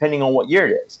Sevilla, depending on what year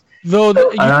it is. Though I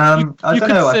don't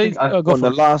know. I think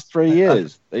the last 3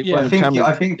 years. I think you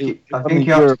have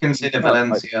to consider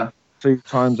Valencia 2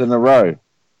 times in a row.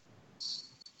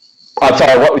 I'm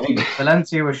sorry, what would you?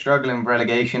 Valencia were struggling with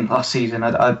relegation last season.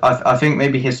 I think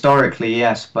maybe historically,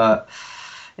 yes, but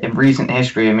in recent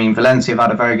history, I mean, Valencia have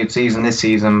had a very good season this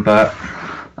season, but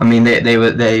I mean,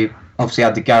 they obviously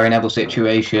had the Gary Neville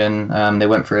situation. They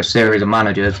went through a series of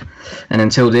managers, and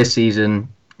until this season,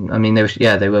 I mean,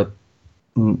 they were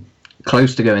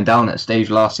close to going down at a stage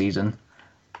last season.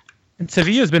 And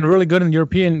Sevilla has been really good in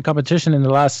European competition in the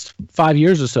last 5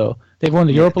 years or so. They've won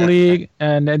the Europa League,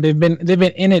 and they've been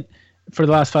in it for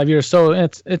the last 5 years. So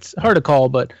it's hard to call,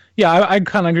 but yeah, I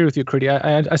kind of agree with you, Critty.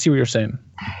 I see what you're saying.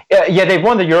 Yeah, they've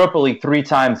won the Europa League 3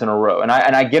 times in a row, and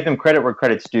I give them credit where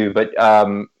credit's due. But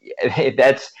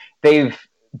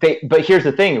but here's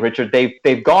the thing, Richard.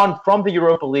 They've gone from the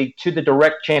Europa League to the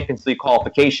direct Champions League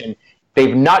qualification.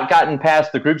 They've not gotten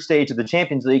past the group stage of the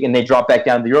Champions League, and they drop back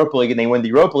down to the Europa League, and they win the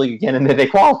Europa League again, and then they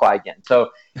qualify again.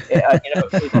 So,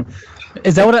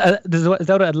 is that what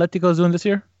Atletico is doing this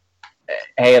year?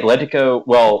 Hey, Atletico.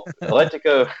 Well,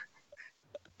 Atletico.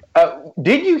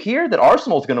 Did you hear that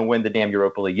Arsenal's going to win the damn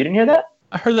Europa League? You didn't hear that?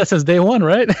 I heard that since day one,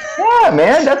 right? Yeah,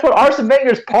 man. That's what Arsene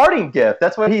Wenger's parting gift.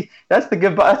 That's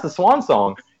the swan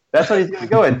song. That's what he's going to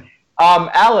go in.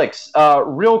 Alex,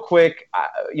 real quick,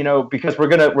 because we're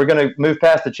gonna move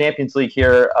past the Champions League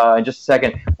here in just a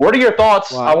second. What are your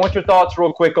thoughts? Wow. I want your thoughts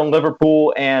real quick on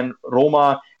Liverpool and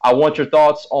Roma. I want your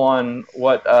thoughts on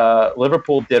what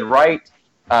Liverpool did right,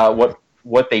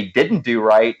 what they didn't do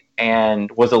right, and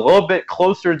was a little bit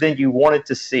closer than you wanted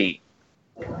to see.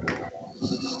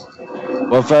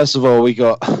 Well, first of all,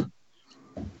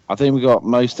 I think we got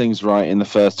most things right in the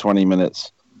first 20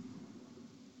 minutes.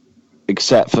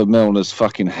 Except for Milner's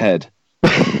fucking head.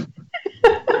 And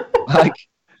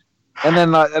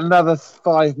then another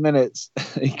 5 minutes,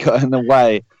 he got in the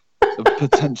way of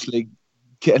potentially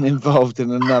getting involved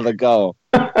in another goal.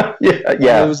 Yeah.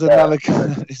 There was another.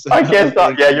 I guess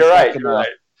not. Yeah, you're right. I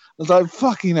was like,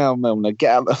 fucking hell, Milner,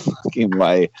 get out of the fucking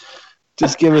way.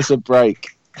 Just give us a break.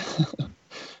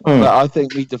 But I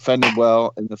think we defended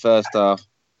well in the first half.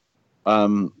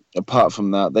 Apart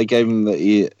from that, they gave him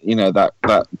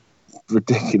that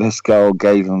ridiculous goal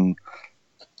gave them,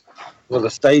 the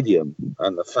stadium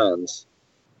and the fans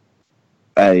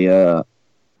a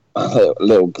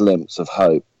little glimpse of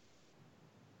hope.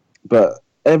 But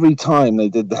every time they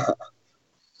did that,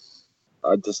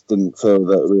 I just didn't feel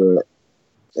that we were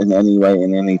in any way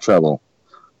in any trouble.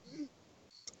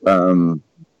 What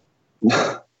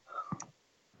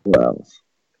else?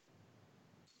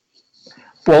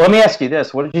 Well, let me ask you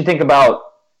this. What did you think about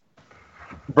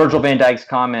Virgil van Dijk's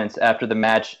comments after the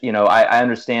match? I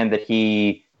understand that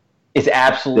he is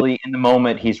absolutely in the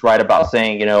moment. He's right about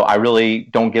saying, I really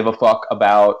don't give a fuck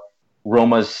about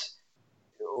Roma's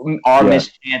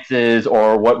missed chances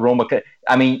or what Roma could.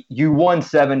 I mean, you won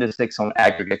 7-6 on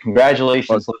aggregate.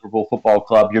 Congratulations, Liverpool Football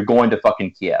Club. You're going to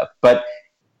fucking Kiev. But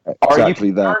are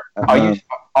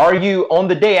you on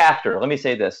the day after? Let me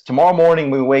say this. Tomorrow morning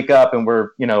we wake up and we're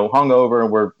hungover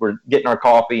and we're getting our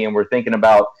coffee and we're thinking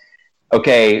about,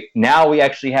 okay, now we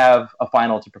actually have a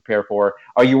final to prepare for.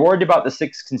 Are you worried about the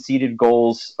 6 conceded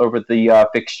goals over the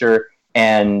fixture?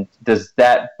 And does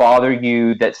that bother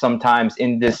you that sometimes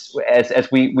in this, as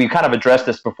we kind of addressed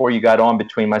this before you got on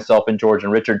between myself and George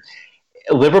and Richard,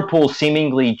 Liverpool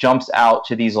seemingly jumps out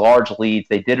to these large leads.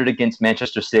 They did it against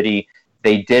Manchester City.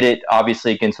 They did it,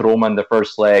 obviously, against Roma in the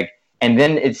first leg. And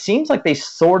then it seems like they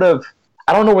sort of,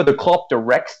 I don't know whether Klopp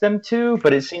directs them to,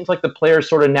 but it seems like the players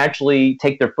sort of naturally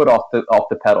take their foot off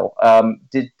the pedal.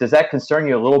 Does that concern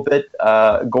you a little bit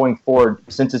going forward,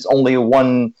 since it's only a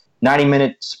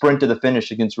 90-minute sprint to the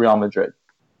finish against Real Madrid?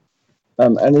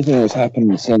 Anything that's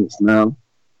happened since now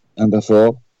and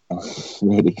before, I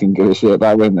really can give a shit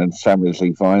about winning the Champions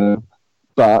League final.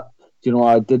 But,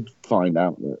 I did find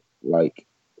out that,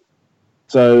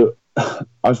 so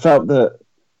I felt that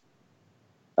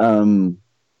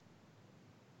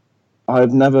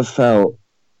I've never felt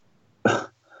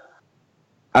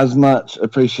as much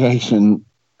appreciation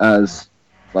as,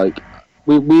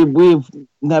 we've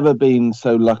never been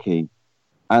so lucky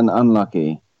and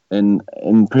unlucky in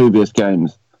previous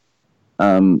games,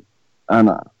 and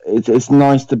it's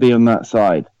nice to be on that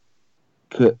side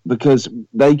because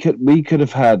we could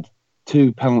have had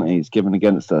 2 penalties given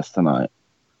against us tonight,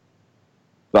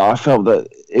 but I felt that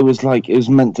it was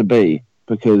meant to be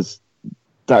because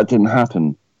that didn't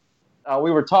happen.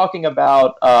 We were talking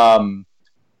about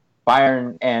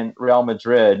Bayern and Real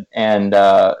Madrid, and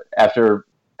after.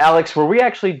 Alex, were we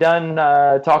actually done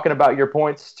talking about your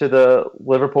points to the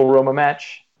Liverpool-Roma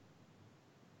match?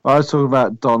 I was talking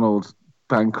about Donald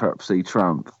bankruptcy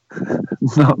Trump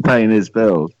not paying his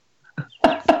bills.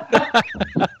 Fucking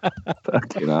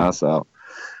arsehole.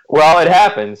 Well, it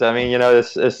happens. I mean,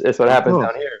 it's what happens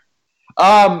down here.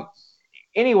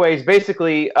 Anyways,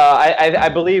 basically, I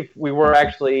believe we were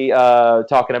actually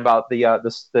talking about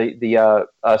the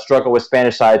struggle with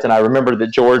Spanish sides, and I remember that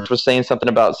George was saying something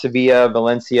about Sevilla,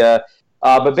 Valencia,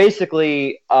 but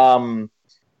basically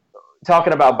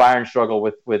talking about Bayern's struggle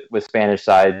with Spanish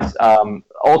sides.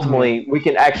 Ultimately, we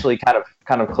can actually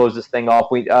kind of close this thing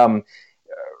off.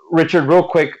 Richard, real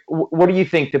quick, what do you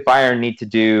think that Bayern need to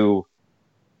do?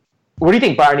 What do you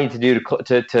think Bayern needs to do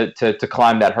to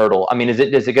climb that hurdle? I mean, is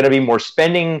it going to be more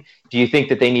spending? Do you think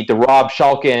that they need to rob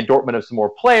Schalke and Dortmund of some more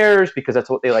players because that's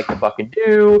what they like to fucking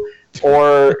do?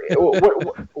 Or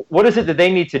what is it that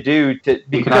they need to do to?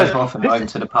 You can add off and over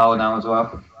to the power now as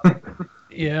well.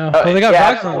 Yeah, well, they got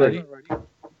Wagner already.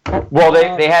 Well,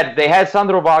 they had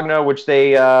Sandro Wagner, which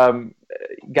they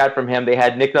got from him. They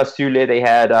had Niklas Süle. They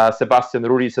had Sebastian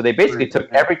Rudi. So they basically took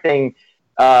everything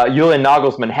Julian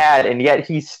Nagelsmann had, and yet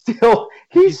he's still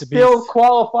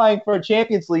qualifying for a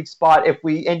Champions League spot if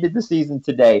we ended the season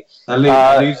today. They're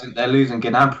losing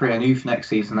Gnabry and Youth next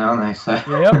season, aren't they? So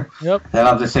yep. They'll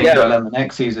have the same dilemma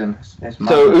next season.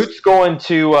 So Ut's going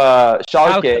to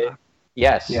Schalke.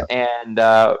 Yes, yep. And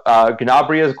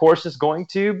Gnabry, of course, is going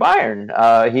to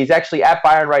Bayern. He's actually at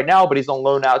Bayern right now, but he's on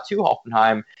loan out to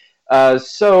Hoffenheim.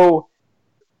 So,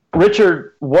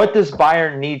 Richard, what does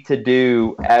Bayern need to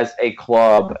do as a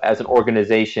club, as an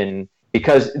organization?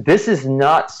 Because this is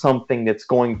not something that's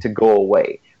going to go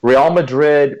away. Real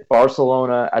Madrid,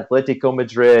 Barcelona, Atletico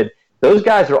Madrid, those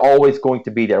guys are always going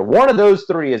to be there. One of those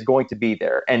 3 is going to be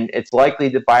there, and it's likely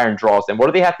that Bayern draws them. What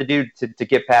do they have to do to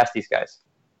get past these guys?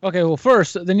 Okay, well,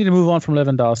 first, they need to move on from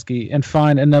Lewandowski and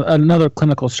find another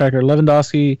clinical striker.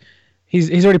 Lewandowski,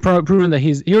 he's already proven that I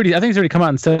think he's already come out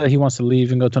and said that he wants to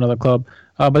leave and go to another club.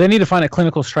 But they need to find a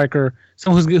clinical striker,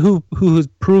 someone who's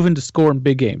proven to score in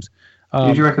big games.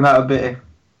 Who do you reckon that would be?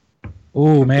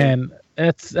 Oh, man,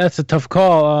 that's a tough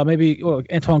call. Maybe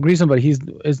Antoine Griezmann, but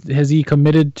has he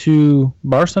committed to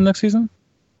Barca next season?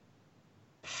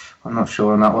 I'm not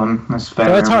sure on that one. That's fair.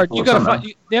 That's hard. You got to find.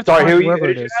 You have to find whoever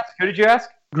it is. Who did you ask?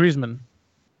 Griezmann.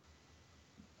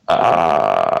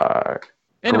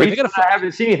 Anyway, I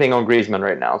haven't seen anything on Griezmann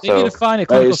right now. They need to find a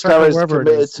clinical striker wherever it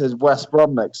is. To West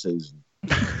Brom next season.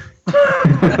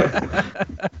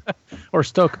 Or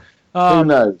Stoke. Who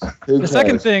knows? The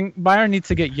second thing, Bayern needs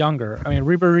to get younger. I mean,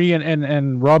 Ribéry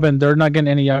and Robben, they're not getting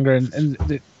any younger.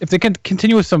 And if they can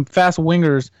continue with some fast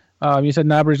wingers, you said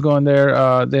Gnabry's going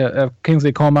there. They have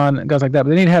Kingsley Coman, guys like that.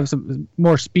 But they need to have some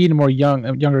more speed and more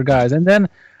younger guys. And then,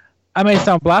 I may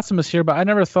sound blasphemous here, but I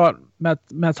never thought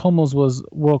Mats Hummels was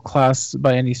world class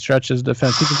by any stretch as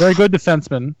defense. He's a very good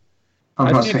defenseman.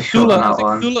 I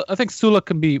think Sula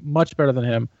can be much better than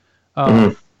him.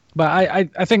 But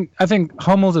I think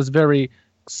Hummels is very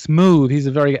smooth. He's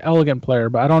a very elegant player,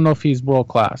 but I don't know if he's world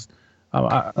class.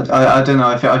 I don't know.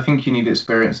 I think you need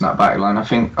experience in that back line. I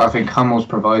think Hummels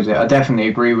provides it. I definitely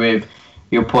agree with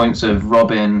your points of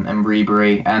Robin and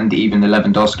Ribery and even the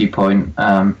Lewandowski point.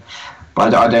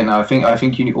 But I don't know. I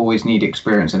think you always need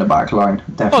experience in the back line.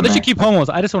 Definitely. Oh, they should keep Hummels.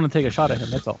 I just want to take a shot at him.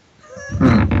 That's all.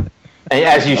 And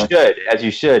as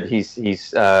you should.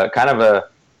 He's kind of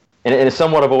in a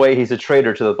somewhat of a way, he's a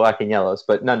traitor to the black and yellows.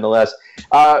 But nonetheless,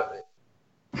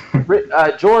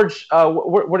 George,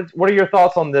 what are your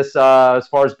thoughts on this as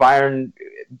far as Bayern?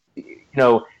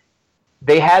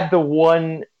 They had the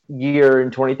 1 year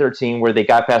in 2013 where they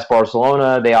got past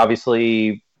Barcelona. They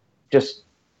obviously just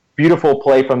beautiful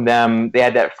play from them. They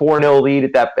had that 4-0 lead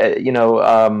at that,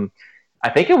 I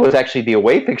think it was actually the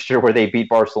away fixture where they beat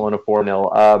Barcelona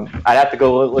 4-0. I'd have to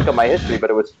go look at my history,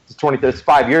 but it's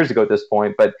 5 years ago at this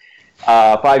point. But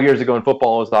 5 years ago in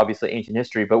football is obviously ancient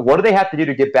history. But what do they have to do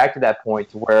to get back to that point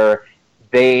to where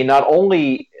they not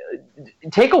only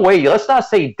take away, let's not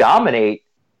say dominate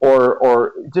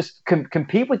or just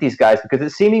compete with these guys, because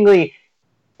it's seemingly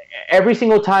every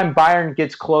single time Bayern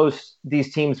gets close,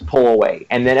 these teams pull away.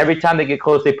 And then every time they get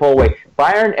close, they pull away.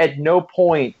 Bayern at no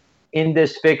point in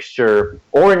this fixture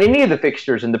or in any of the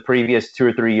fixtures in the previous 2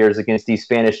 or 3 years against these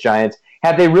Spanish giants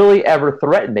have they really ever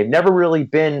threatened. They've never really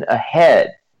been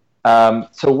ahead.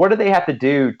 So what do they have to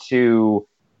do to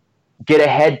get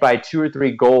ahead by 2 or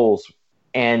 3 goals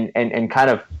and kind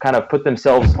of put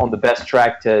themselves on the best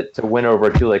track to win over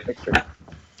a 2-leg fixture?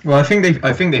 Well, I think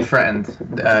they threatened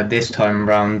this time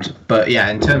round, but yeah,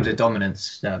 in terms of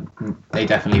dominance, they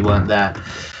definitely weren't there.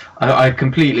 I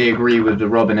completely agree with the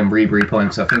Robin and Ribery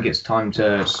points. I think it's time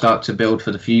to start to build for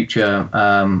the future.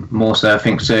 More so, I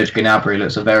think Serge Gnabry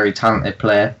looks a very talented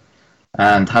player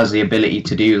and has the ability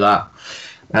to do that.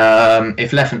 If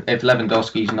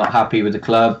Lewandowski's not happy with the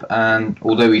club, and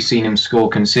although we've seen him score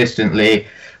consistently,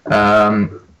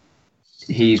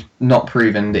 he's not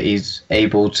proven that he's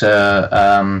able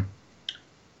to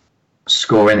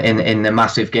score in the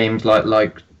massive games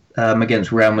like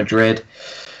against Real Madrid.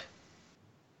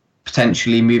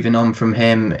 Potentially moving on from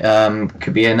him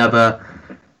could be another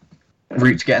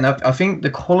route to getting up. I think the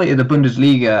quality of the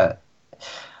Bundesliga,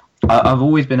 I've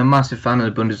always been a massive fan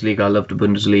of the Bundesliga. I love the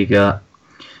Bundesliga.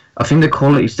 I think the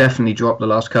quality's definitely dropped the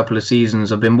last couple of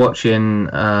seasons. I've been watching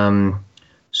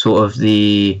sort of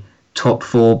the top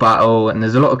 4 battle, and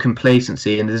there's a lot of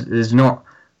complacency, and there's not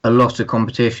a lot of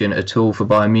competition at all for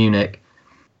Bayern Munich,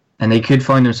 and they could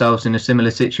find themselves in a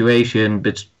similar situation,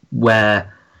 but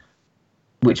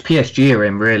which PSG are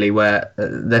in really, where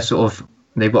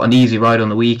they've got an easy ride on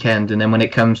the weekend, and then when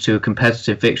it comes to a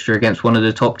competitive fixture against one of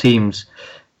the top teams,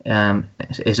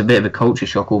 it's a bit of a culture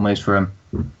shock almost for them.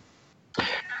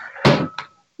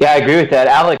 Yeah, I agree with that,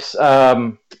 Alex.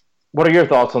 What are your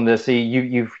thoughts on this?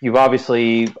 You've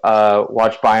obviously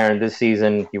watched Bayern this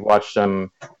season. You watched them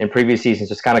in previous seasons,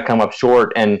 just kind of come up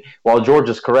short. And while George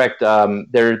is correct,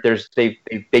 they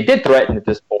did threaten at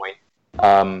this point.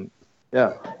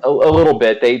 A little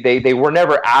bit. They were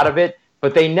never out of it,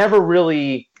 but they never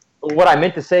really. What I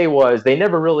meant to say was they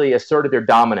never really asserted their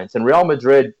dominance. And Real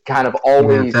Madrid kind of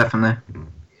always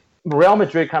Real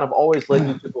Madrid kind of always led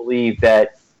you to believe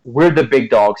that we're the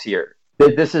big dogs here.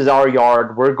 This is our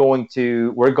yard. We're going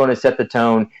to set the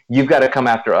tone. You've got to come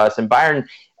after us. And Bayern,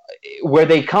 where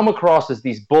they come across as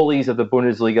these bullies of the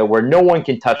Bundesliga, where no one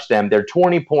can touch them. They're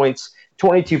 20 points,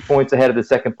 22 points ahead of the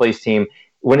second place team.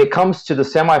 When it comes to the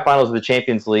semifinals of the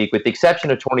Champions League, with the exception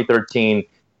of 2013,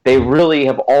 they really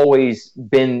have always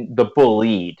been the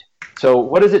bullied. So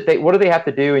what do they have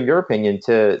to do, in your opinion,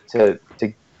 to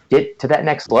get to that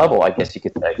next level, I guess you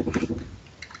could say?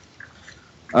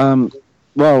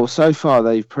 Well, so far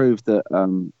they've proved that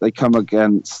they come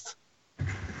against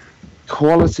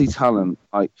quality talent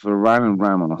like Varane and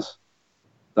Ramos.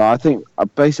 So I think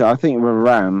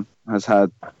Varane has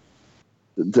had.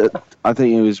 I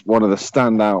think he was one of the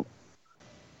standout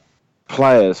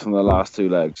players from the last 2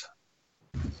 legs,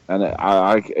 and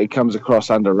it comes across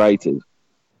underrated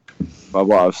by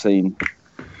what I've seen.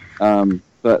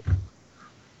 But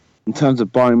in terms of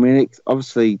Bayern Munich,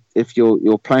 obviously, if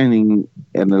you're playing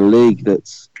in a league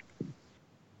that's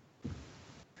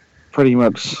pretty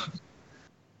much,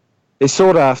 it's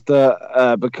sought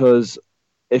after because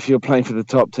if you're playing for the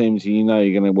top teams, you know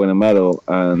you're going to win a medal,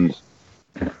 and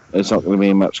there's not going to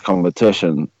be much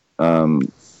competition. With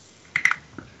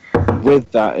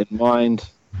that in mind,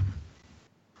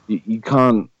 you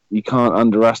can't you can't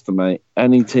underestimate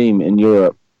any team in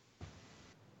Europe,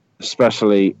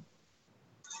 especially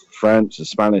French,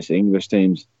 Spanish, English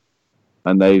teams,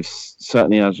 and they've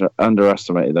certainly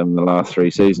underestimated them in the last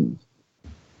 3 seasons.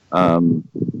 But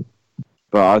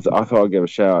I thought I'd give a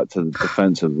shout out to the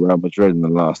defense of Real Madrid in the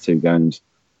last 2 games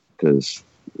because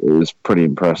it was pretty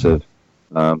impressive.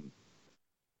 The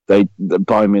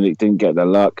Bayern Munich didn't get their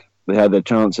luck. They had their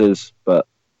chances, but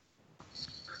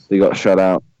they got shut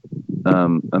out,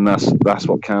 and that's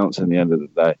what counts in the end of the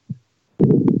day.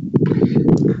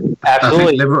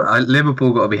 Absolutely. I think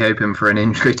Liverpool got to be hoping for an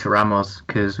injury to Ramos,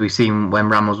 because we've seen when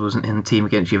Ramos wasn't in the team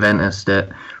against Juventus that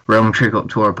Real Madrid got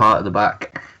tore apart at the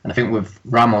back. And I think with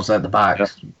Ramos at the back,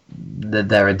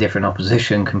 they're a different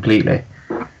opposition completely.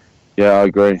 Yeah, I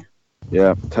agree.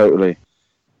 Yeah, totally.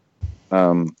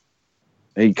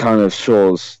 He kind of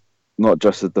shores not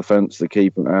just the defence, the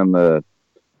keeper, and the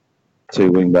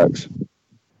 2 wing backs.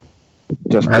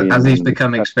 As he's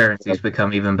become experienced, he's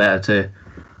become even better too.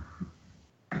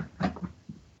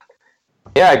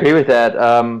 Yeah, I agree with that.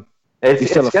 He's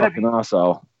still a fucking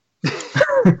arsehole.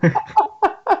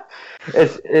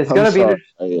 It's going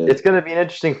to be an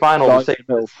interesting final to say.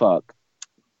 Fuck.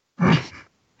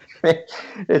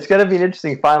 It's going to be an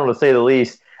interesting final to say the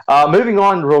least. Moving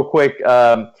on real quick,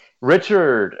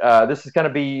 Richard, this is going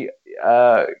to be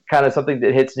kind of something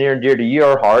that hits near and dear to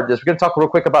your heart. We're going to talk real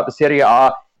quick about the Serie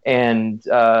A and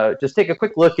just take a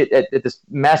quick look at this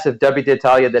massive W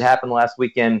d'Italia that happened last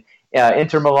weekend.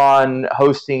 Inter Milan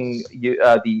hosting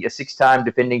the 6-time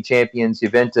defending champions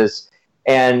Juventus,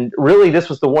 and really this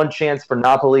was the one chance for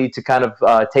Napoli to kind of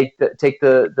take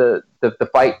the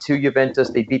fight to Juventus.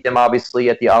 They beat them obviously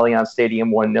at the Allianz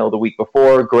Stadium 1-0 the week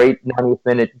before. Great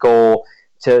 90th-minute goal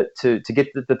to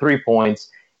get the 3 points.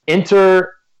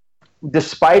 Inter,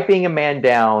 despite being a man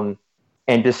down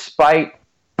and despite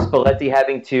Spaletti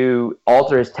having to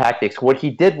alter his tactics, what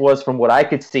he did was, from what I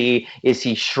could see, is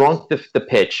he shrunk the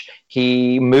pitch.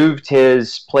 He moved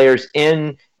his players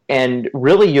in, and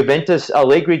really Juventus,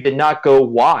 Allegri did not go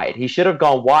wide. He should have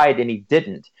gone wide, and he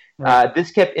didn't.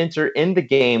 This kept Inter in the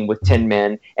game with 10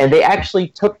 men, and they actually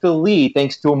took the lead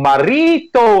thanks to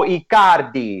Marito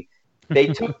Icardi. They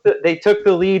took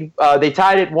the lead. They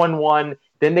tied it 1-1.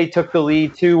 Then they took the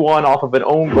lead 2-1 off of an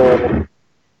own goal.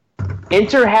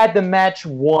 Inter had the match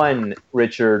won,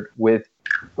 Richard, with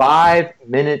 5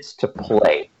 minutes to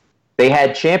play. They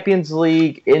had Champions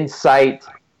League in sight,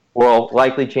 well,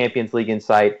 likely Champions League in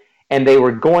sight, and they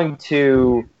were going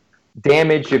to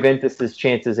damage Juventus'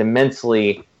 chances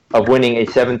immensely of winning a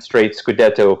 7th straight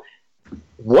Scudetto.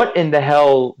 What in the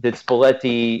hell did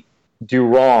Spalletti do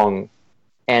wrong,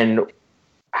 and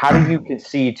how do you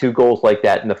concede 2 goals like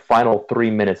that in the final 3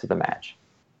 minutes of the match?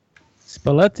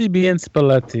 Spalletti being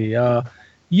Spalletti.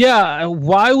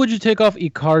 Why would you take off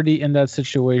Icardi in that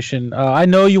situation? I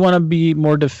know you want to be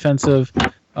more defensive,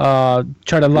 try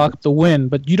to lock up the win,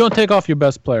 but you don't take off your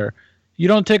best player. You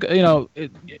don't take,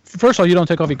 first of all, you don't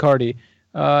take off Icardi.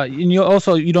 And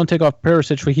you don't take off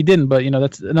Perisic, he didn't, but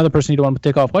that's another person you don't want to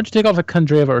take off. Why don't you take off a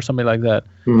Kandreva or somebody like that?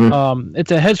 Mm-hmm.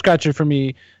 It's a head scratcher for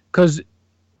me because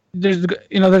there's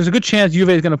a good chance Juve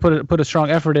is going to put a strong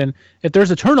effort in. If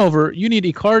there's a turnover, you need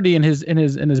Icardi in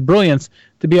his brilliance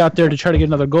to be out there to try to get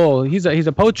another goal. He's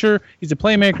a poacher. He's a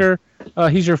playmaker.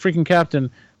 He's your freaking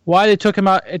captain. Why they took him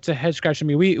out? It's a head scratch to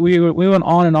me. We went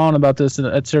on and on about this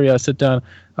at Serie A sit down.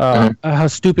 How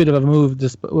stupid of a move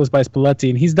this was by Spalletti,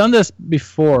 and he's done this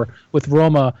before with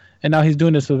Roma, and now he's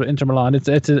doing this with Inter Milan.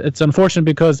 It's unfortunate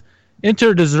because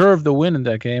Inter deserved the win in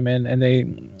that game, and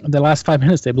the last 5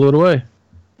 minutes they blew it away.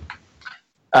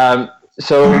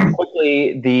 So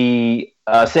quickly, the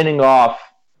sending off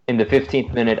in the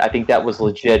 15th minute, I think that was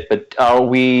legit. But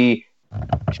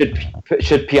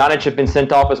should Pjanic have been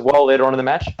sent off as well later on in the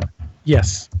match?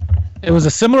 Yes, it was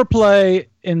a similar play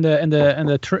in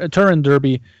the Turin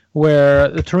derby where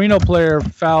the Torino player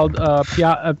fouled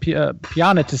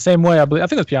Pjanic the same way. I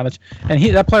think it was Pjanic, and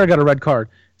that player got a red card.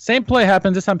 Same play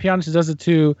happens this time. Pjanic does it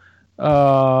to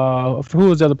who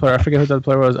was the other player? I forget who the other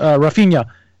player was. Rafinha.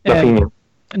 Rafinha.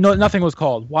 No, nothing was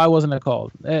called. Why wasn't it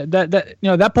called?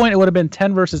 That point it would have been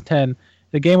 10 versus 10.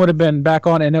 The game would have been back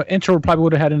on, and Inter probably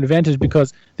would have had an advantage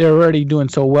because they're already doing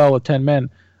so well with 10 men.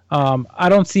 I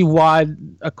don't see why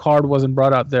a card wasn't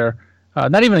brought out there.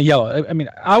 Not even a yellow. I mean,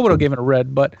 I would have given a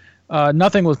red, but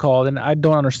nothing was called, and I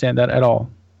don't understand that at all.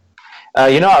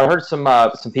 I heard some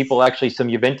people, actually some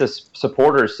Juventus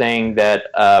supporters, saying that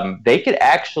they could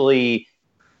actually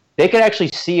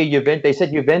see a Juventus. They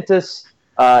said Juventus.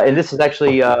 And this is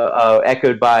actually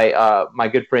echoed by my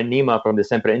good friend Nima from the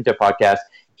Sempre Inter podcast.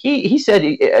 He said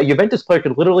a Juventus player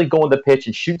could literally go on the pitch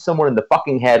and shoot someone in the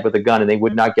fucking head with a gun and they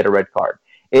would not get a red card.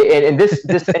 And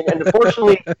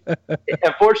unfortunately,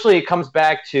 it comes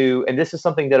back to, and this is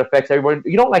something that affects everyone.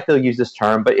 You don't like to use this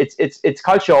term, but it's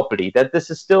calciopoli. That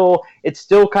it's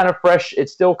still kind of fresh.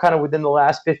 It's still kind of within the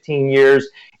last 15 years,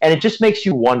 and it just makes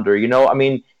you wonder. I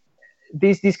mean,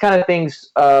 these kind of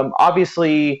things.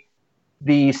 Obviously,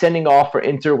 the sending off for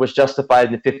Inter was justified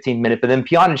in the 15th minute, but then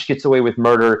Pjanic gets away with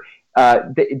murder.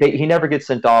 He never gets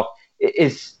sent off.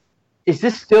 Is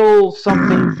this still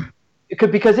something?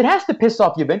 Because it has to piss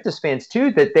off Juventus fans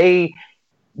too that they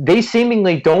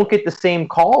seemingly don't get the same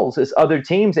calls as other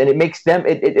teams, and it makes them.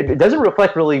 It doesn't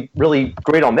reflect really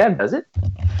great on them, does it?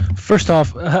 First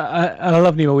off, I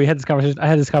love Nemo. We had this conversation. I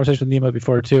had this conversation with Nemo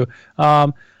before too.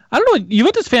 I don't know.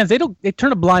 Juventus fans, they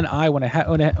turn a blind eye when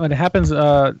it happens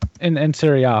in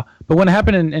Serie A, but when it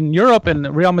happened in Europe and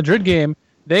the Real Madrid game,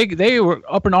 they were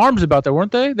up in arms about that,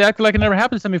 weren't they? They acted like it never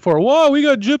happened to them before. Whoa, we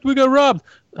got gypped, we got robbed.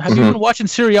 Have you been watching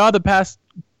Serie A the past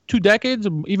 2 decades,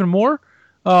 or even more?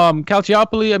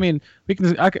 Calciopoli. I mean,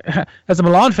 as a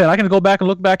Milan fan, I can go back and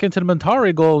look back into the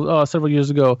Montari goal several years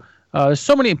ago. There's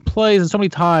so many plays and so many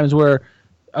times where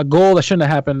a goal that shouldn't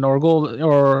have happened, or a goal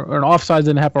or an offside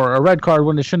didn't happen, or a red card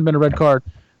when it shouldn't have been a red card.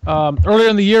 Earlier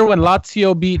in the year when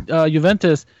Lazio beat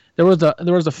Juventus, there was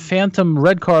a phantom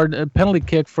red card penalty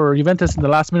kick for Juventus in the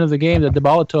last minute of the game that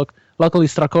Dybala took. Luckily,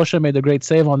 Strakosha made a great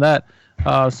save on that.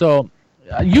 So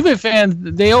Juve fans,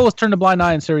 they always turn a blind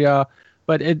eye in Serie A,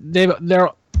 but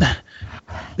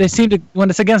they seem to, when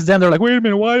it's against them, they're like, wait a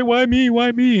minute, why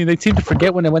me? They seem to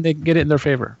forget when they get it in their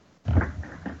favor.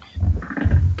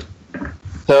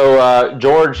 So,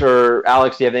 George or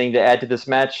Alex, do you have anything to add to this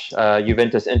match,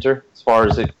 Juventus-Inter, as far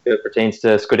as it pertains to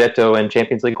Scudetto and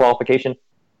Champions League qualification?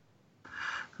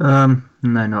 No,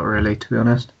 not really, to be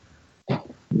honest.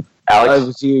 Alex?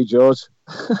 Over to you, George.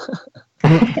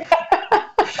 Okay.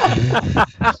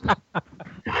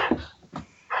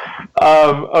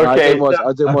 I didn't watch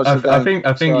the game.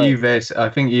 I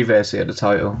think Juve see at the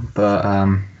title, but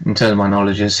in terms of my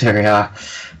knowledge of Serie A,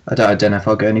 I don't know if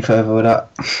I'll go any further with that.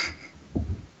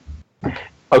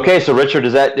 Okay, so Richard,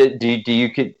 is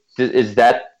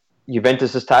that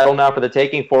Juventus' title now for the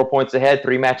taking? 4 points ahead,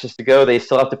 3 matches to go. They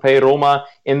still have to play Roma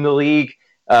in the league.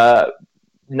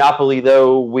 Napoli,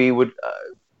 though, we would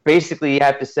basically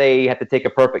have to take a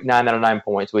perfect 9 out of 9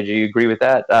 points. Would you agree with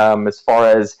that? As far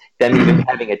as them even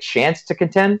having a chance to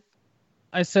contend?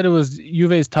 I said it was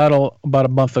Juve's title about a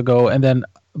month ago, and then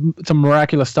some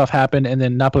miraculous stuff happened, and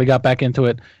then Napoli got back into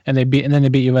it, and then they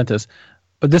beat Juventus.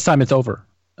 But this time it's over.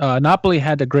 Napoli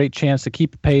had a great chance to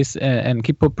keep pace and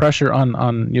put pressure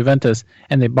on Juventus,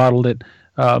 and they bottled it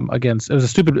against. It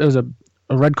was a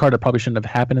red card that probably shouldn't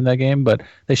have happened in that game, but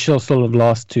they still have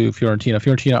lost to Fiorentina.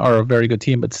 Fiorentina are a very good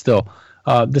team, but still,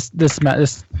 this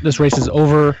race is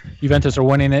over. Juventus are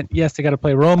winning it. Yes, they got to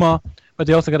play Roma, but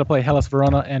they also got to play Hellas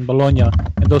Verona and Bologna,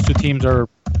 and those 2 teams are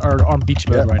on beach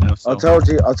mode right now. So. I told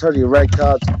you, red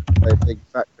cards play a big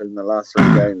factor in the last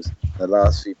 3 games, the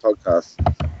last few podcasts.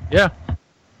 Yeah.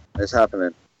 It's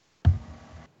happening.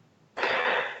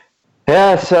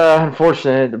 Yeah, it's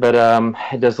unfortunate, but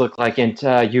it does look like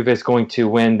Juve is going to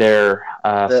win their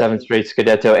 7th straight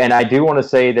Scudetto. And I do want to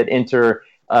say that Inter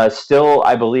still,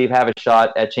 I believe, have a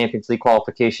shot at Champions League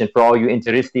qualification. For all you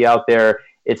Interisti out there,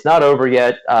 it's not over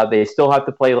yet. They still have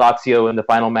to play Lazio in the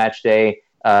final match day.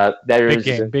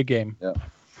 Big game. Yeah.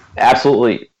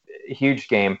 Absolutely. Huge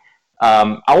game.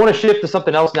 I want to shift to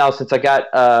something else now, since I got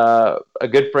a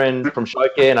good friend from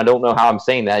Schalke, and I don't know how I'm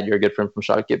saying that. You're a good friend from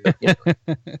Schalke, but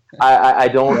I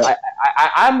don't.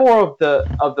 I'm more of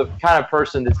the kind of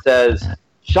person that says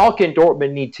Schalke and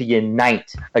Dortmund need to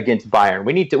unite against Bayern.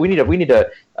 We need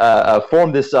to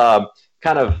form this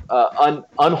kind of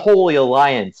unholy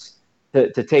alliance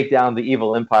to take down the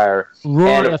evil empire.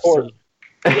 Ruhr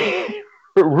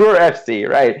FC,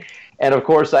 right? And of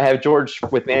course, I have George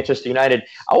with Manchester United.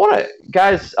 I want to,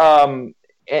 guys, and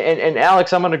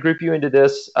Alex, I'm going to group you into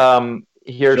this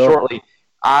here shortly.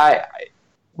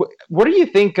 What do you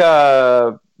think,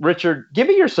 Richard? Give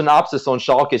me your synopsis on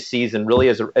Schalke's season, really,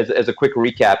 as a quick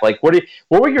recap. Like, what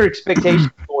were your expectations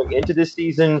going into this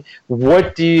season?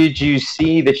 What did you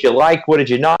see that you like? What did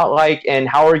you not like? And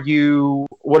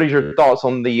what are your thoughts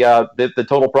on the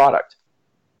total product?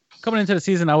 Coming into the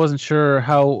season, I wasn't sure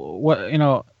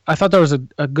I thought there was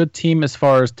a good team as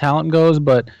far as talent goes,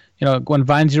 but when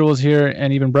Weinziel was here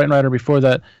and even Breitenreiter before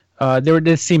that,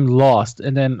 they seemed lost.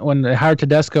 And then when they hired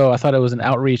Tedesco, I thought it was an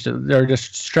outreach. They're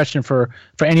just stretching for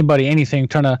anybody, anything,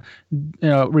 trying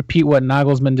to repeat what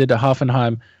Nagelsmann did to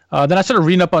Hoffenheim. Then I started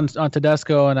reading up on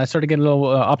Tedesco, and I started getting a little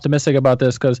optimistic about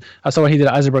this because I saw what he did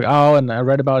at Eisenberg Au, and I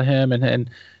read about him, and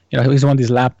he's one of these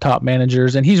laptop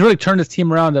managers, and he's really turned his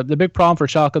team around. The big problem for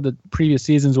Schalke the previous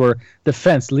seasons were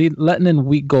defense, letting in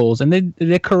weak goals, and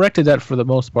they corrected that for the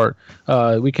most part.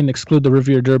 We can exclude the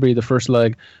Riviera Derby, the first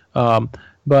leg.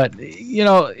 But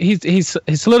he's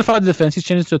solidified the defense. He's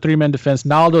changed to a 3-man defense.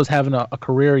 Naldo's having a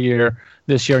career year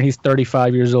this year, and he's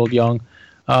 35 years old, young.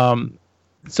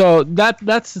 So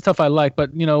that's the stuff I like.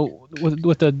 But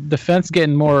with the defense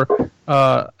getting more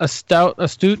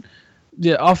astute,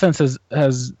 the offense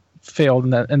has failed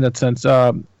in that sense.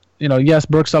 Yes,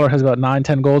 Bergstaller has about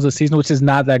 9-10 goals this season, which is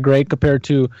not that great compared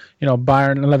to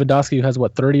Bayern and Lewandowski, who has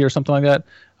 30 or something like that.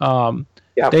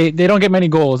 Yeah. They don't get many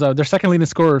goals. Their second leading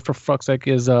scorer, for fuck's sake,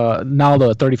 is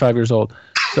Naldo at 35 years old.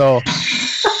 So,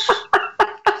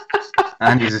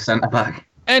 and he's a centre back.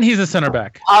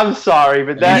 I'm sorry,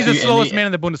 but he's the slowest man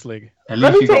in the Bundesliga. At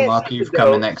least you got Markiev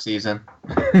coming next season.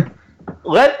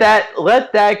 Let that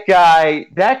guy.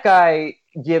 That guy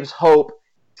gives hope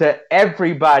to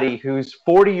everybody who's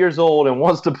 40 years old and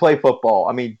wants to play football.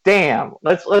 I mean, damn.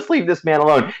 Let's leave this man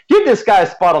alone. Give this guy a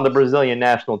spot on the Brazilian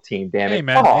national team, damn it.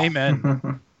 Amen. Oh.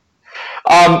 Amen.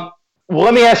 Well,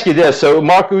 let me ask you this. So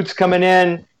Mark Uth's coming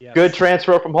in. Yes. Good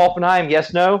transfer from Hoffenheim.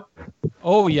 Yes, no?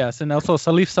 Oh, yes. And also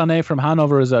Salif Sané from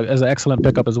Hanover is an excellent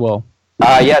pickup as well.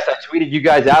 Yes, I tweeted you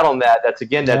guys out on that. That's the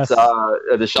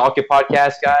Schalke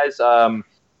podcast, guys.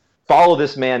 Follow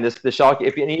this man, the Schalke.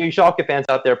 If any of you Schalke fans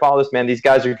out there, follow this man. These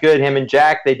guys are good. Him and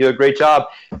Jack, they do a great job.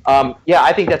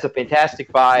 I think that's a fantastic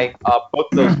buy. Both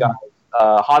of those guys.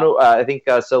 I think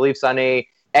Salif Sané,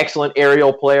 excellent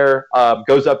aerial player.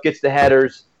 Goes up, gets the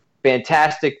headers.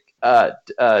 Fantastic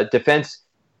defense.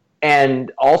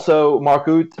 And also Mark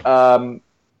Uth.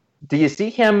 Do you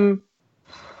see him?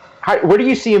 Where do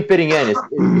you see him fitting in?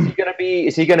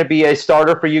 Is he going to be a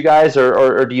starter for you guys,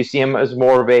 or do you see him as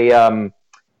more of a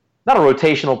not a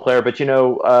rotational player, but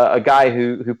a guy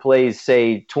who plays,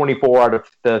 say, 24 out of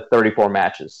the 34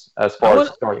 matches as far as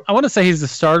starting? I want to say he's the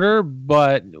starter,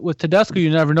 but with Tedesco,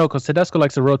 you never know, because Tedesco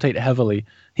likes to rotate heavily.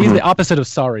 He's the opposite of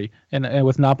Sarri, and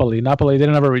with Napoli. Napoli, they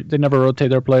never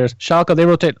rotate their players. Schalke, they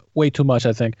rotate way too much,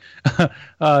 I think.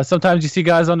 Sometimes you see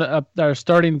guys that are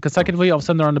starting consecutively, all of a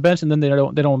sudden they're on the bench, and then they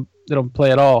don't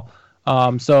play at all.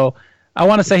 So I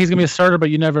want to say he's going to be a starter, but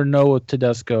you never know with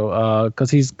Tedesco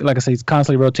because he's, like I said, he's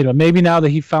constantly rotating. But maybe now that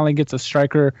he finally gets a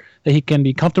striker that he can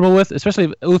be comfortable with, especially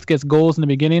if Uth gets goals in the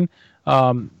beginning,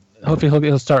 hopefully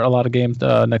he'll start a lot of games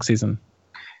next season.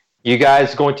 You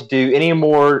guys going to do any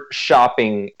more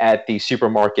shopping at the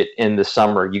supermarket in the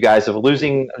summer? You guys are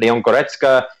losing Leon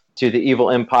Goretzka to the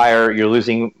Evil Empire. You're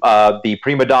losing the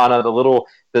prima donna,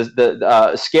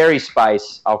 the scary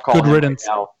Spice, I'll call Good him riddance.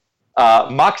 right now.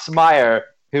 Max Meyer,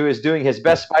 who is doing his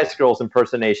best Spice Girls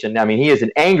impersonation. I mean, he is an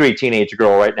angry teenage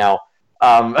girl right now.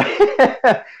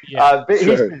 He's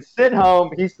been sent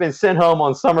home. He's been sent home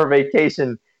on summer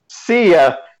vacation. See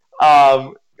ya.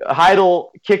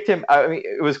 Heidel kicked him. I mean,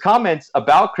 it was comments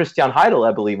about Christian Heidel,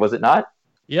 I believe, was it not?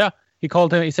 Yeah, he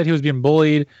called him. He said he was being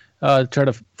bullied. Tried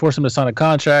to force him to sign a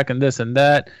contract and this and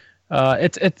that.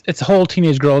 It's whole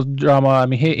teenage girl drama. I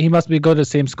mean, he must go to the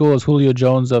same school as Julio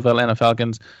Jones of Atlanta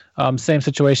Falcons. Same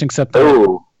situation, except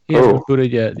that he hasn't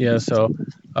recruited yet. Yeah, so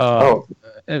for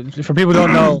people who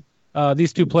don't know,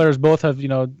 these two players both have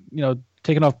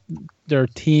taken off their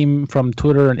team from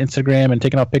Twitter and Instagram and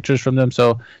taken off pictures from them.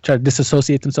 So try to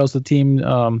disassociate themselves with the team.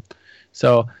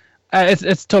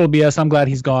 It's total BS. I'm glad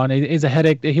he's gone. He's a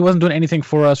headache. He wasn't doing anything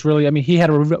for us really. I mean, he had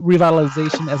a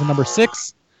revitalization as a number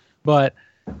 6, but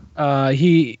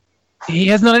he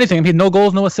hasn't done anything. I mean, no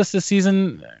goals, no assists this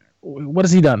season. What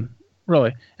has he done,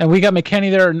 really? And we got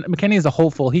McKennie there. McKennie is a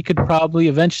hopeful. He could probably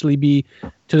eventually be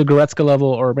to the Goretzka level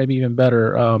or maybe even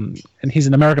better. And he's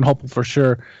an American hopeful for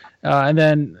sure. And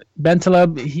then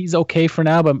Bentaleb, he's okay for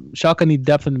now, but Schalke need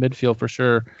depth in the midfield for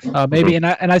sure. Maybe, and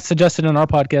I suggested in our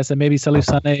podcast that maybe Salif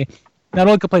Sané not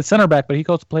only could play center back, but he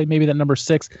could also play maybe that number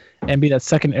 6 and be that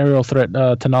second aerial threat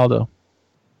to Naldo.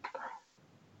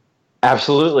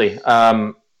 Absolutely.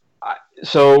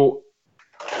 So,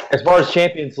 as far as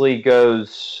Champions League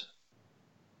goes,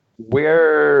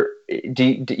 where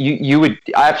do you would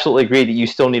I absolutely agree that you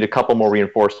still need a couple more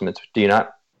reinforcements? Do you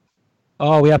not?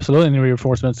 Oh, we absolutely need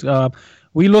reinforcements.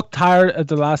 We looked tired at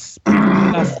the last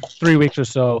 3 weeks or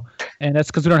so, and that's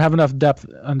because we don't have enough depth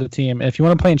on the team. And if you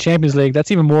want to play in Champions League,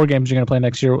 that's even more games you're going to play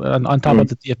next year on top of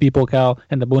the DFB Pokal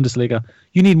and the Bundesliga.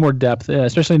 You need more depth,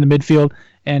 especially in the midfield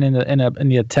and in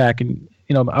the attack. And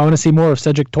I want to see more of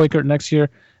Cedric Toikert next year,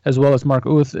 as well as Mark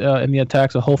Uth in the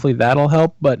attack. So hopefully that'll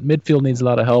help. But midfield needs a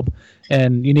lot of help,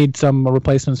 and you need some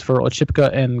replacements for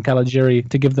Ochipka and Caligiuri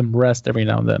to give them rest every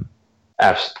now and then.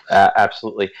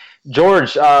 Absolutely.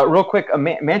 George, real quick,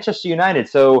 Manchester United.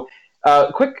 So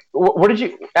What did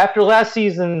you after last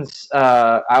season's?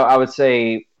 I would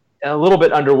say a little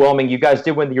bit underwhelming. You guys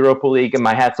did win the Europa League, and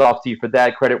my hat's off to you for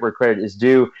that. Credit where credit is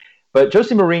due. But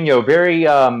Jose Mourinho, very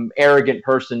arrogant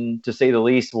person to say the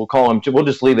least. We'll call him. We'll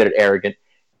just leave it at arrogant.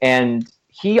 And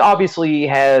he obviously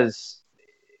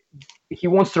he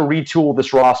wants to retool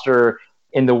this roster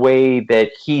in the way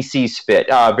that he sees fit.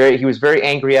 He was very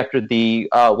angry after the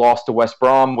loss to West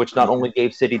Brom, which not only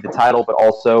gave City the title, but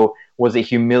also was a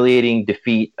humiliating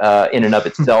defeat in and of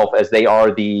itself, as they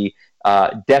are the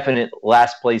definite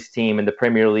last place team in the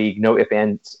Premier League. No ifs,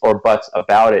 ands, or buts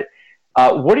about it.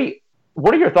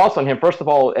 What are your thoughts on him? First of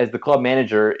all, as the club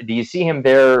manager, do you see him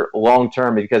there long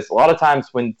term? Because a lot of times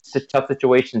when tough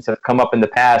situations have come up in the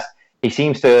past, he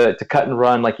seems to cut and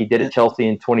run like he did at Chelsea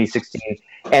in 2016.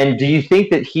 And do you think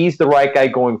that he's the right guy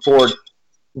going forward?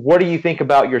 What do you think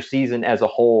about your season as a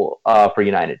whole for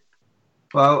United?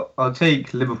 Well, I'll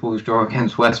take Liverpool's draw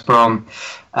against West Brom,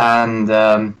 and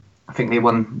I think they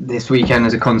won this weekend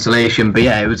as a consolation. But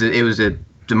yeah, it was a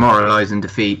demoralising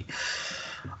defeat.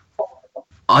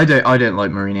 I don't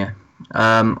like Mourinho.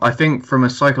 I think from a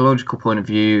psychological point of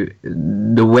view,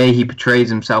 the way he portrays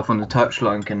himself on the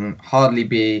touchline can hardly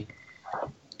be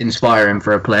inspiring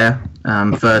for a player.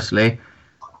 Firstly,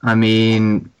 I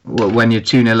mean, when you're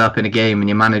 2-0 up in a game and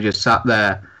your manager sat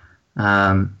there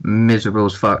miserable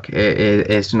as fuck,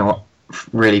 it's not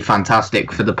really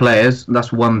fantastic for the players.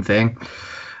 That's one thing.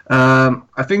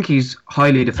 I think he's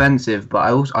highly defensive, but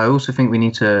I also think we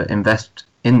need to invest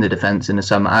in the defence in the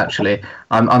summer. Actually,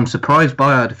 I'm surprised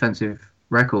by our defensive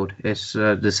record. It's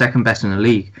the second best in the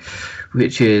league,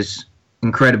 which is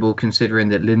incredible considering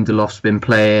that Lindelof's been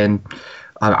playing.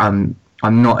 I'm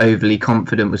not overly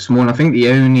confident with Small. I think the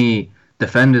only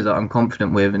defender that I'm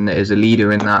confident with and that is a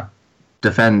leader in that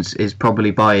defence is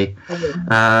probably Bailly,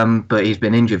 but he's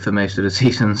been injured for most of the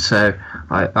season. So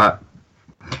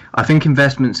I think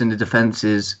investments in the defence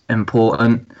is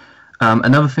important.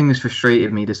 Another thing that's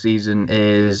frustrated me this season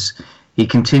is he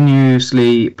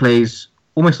continuously plays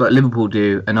almost like Liverpool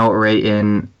do, an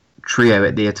alternating trio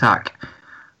at the attack.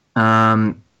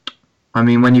 I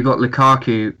mean, when you've got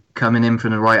Lukaku coming in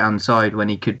from the right-hand side when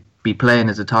he could be playing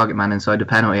as a target man inside the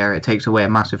penalty area, it takes away a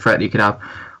massive threat that you could have.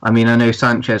 I mean, I know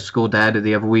Sanchez scored the header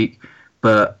the other week,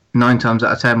 but 9 times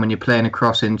out of 10 when you're playing a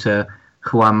cross into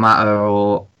Juan Mata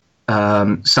or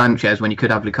Sanchez, when you could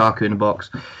have Lukaku in the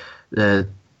box, the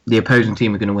opposing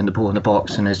team are going to win the ball in the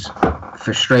box, and it's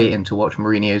frustrating to watch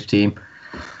Mourinho's team.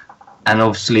 And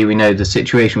obviously we know the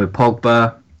situation with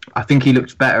Pogba. I think he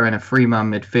looks better in a 3-man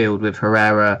midfield with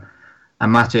Herrera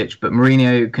and Matic, but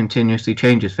Mourinho continuously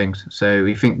changes things. So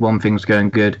we think one thing's going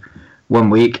good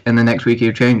one week, and the next week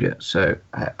he'll change it. So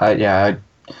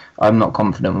I'm not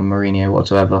confident with Mourinho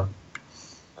whatsoever.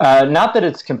 Not that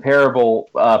it's comparable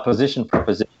position for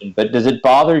position, but does it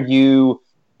bother you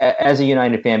as a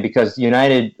United fan? Because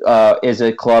United is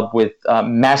a club with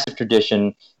massive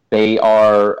tradition. They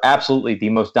are absolutely the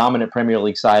most dominant Premier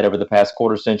League side over the past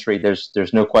quarter century.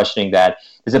 There's no questioning that.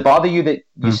 Does it bother you that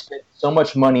you spent so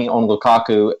much money on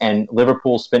Lukaku and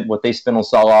Liverpool spent what they spent on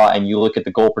Salah, and you look at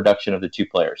the goal production of the two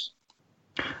players?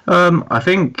 I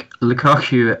think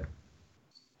Lukaku,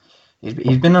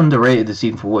 he's been underrated this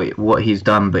season for what he's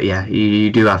done. But yeah, you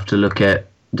do have to look at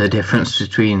the difference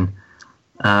between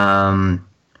Salah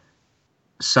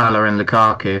and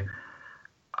Lukaku.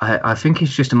 I think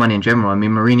it's just the money in general. I mean,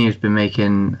 Mourinho's been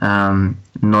making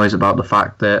noise about the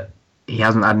fact that he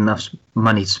hasn't had enough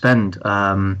money to spend.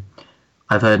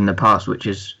 I've heard in the past, which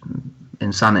is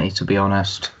insanity, to be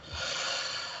honest.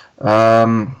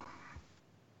 Yeah,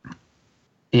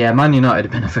 Man United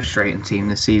have been a frustrating team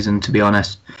this season, to be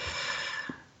honest.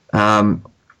 I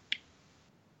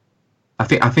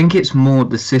think it's more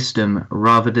the system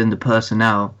rather than the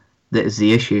personnel that is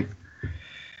the issue.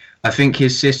 I think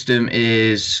his system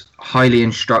is highly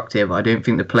instructive. I don't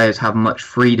think the players have much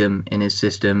freedom in his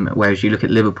system, whereas you look at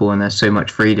Liverpool and there's so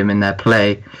much freedom in their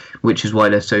play, which is why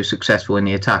they're so successful in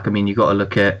the attack. I mean, you've got to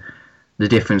look at the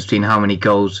difference between how many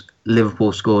goals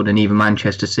Liverpool scored and even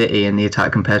Manchester City in the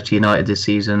attack compared to United this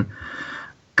season.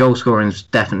 Goal scoring's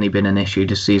definitely been an issue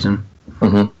this season.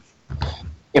 Mm-hmm.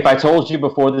 If I told you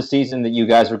before the season that you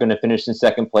guys were going to finish in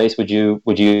second place, would you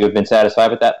have been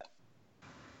satisfied with that?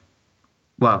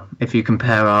 Well, if you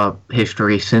compare our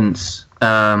history since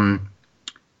Sir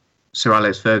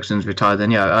Alex Ferguson's retired,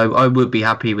 then yeah, I would be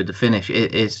happy with the finish.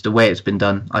 It's the way it's been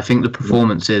done. I think the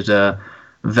performances are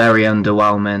very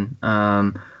underwhelming.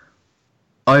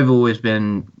 I've always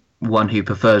been one who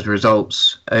prefers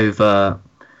results over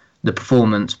the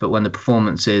performance, but when the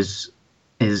performance is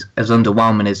as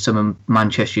underwhelming as some of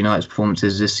Manchester United's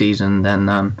performances this season,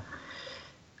 then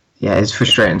yeah, it's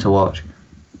frustrating to watch.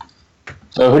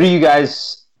 So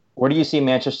where do you see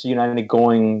Manchester United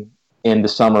going in the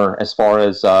summer as far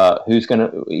as who's going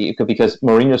to, because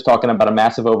Mourinho's talking about a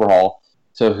massive overhaul.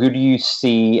 So who do you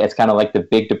see as kind of like the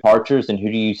big departures, and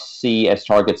who do you see as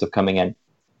targets of coming in?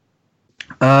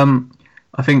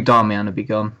 I think Darmian will be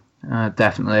gone,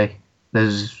 definitely.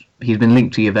 He's been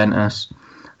linked to Juventus.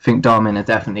 I think Darmian will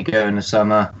definitely go in the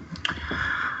summer.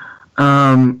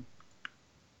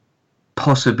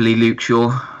 Possibly Luke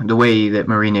Shaw. The way that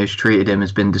Mourinho's treated him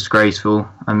has been disgraceful.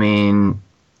 I mean,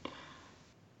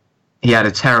 he had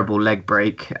a terrible leg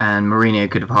break, and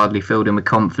Mourinho could have hardly filled him with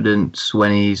confidence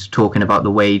when he's talking about the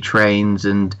way he trains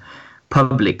and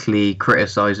publicly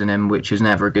criticising him, which is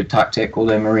never a good tactic,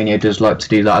 although Mourinho does like to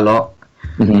do that a lot.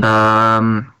 Mm-hmm.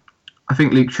 I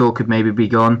think Luke Shaw could maybe be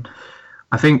gone.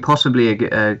 I think possibly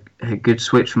a good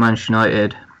switch for Manchester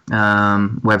United,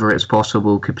 whether it's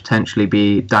possible, could potentially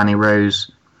be Danny Rose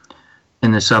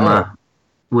in the summer.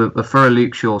 For a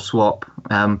Luke Shaw swap,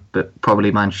 but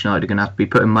probably Manchester United are going to have to be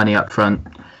putting money up front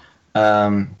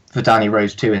for Danny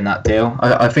Rose too in that deal.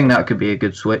 I think that could be a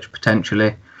good switch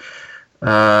potentially.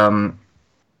 So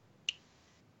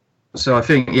I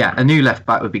think, a new left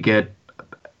back would be good.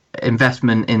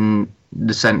 Investment in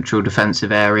the central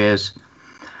defensive areas,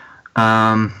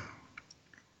 and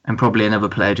probably another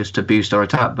player just to boost our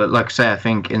attack. But like I say, I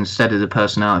think instead of the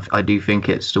personnel, I do think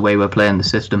it's the way we're playing the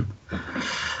system.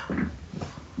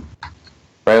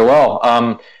 Very well.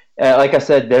 Like I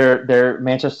said, they're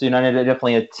Manchester United are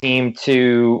definitely a team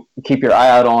to keep your eye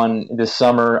out on this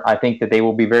summer. I think that they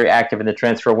will be very active in the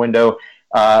transfer window.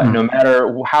 No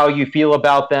matter how you feel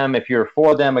about them, if you're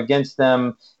for them, against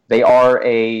them, they are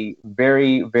a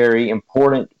very, very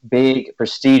important, big,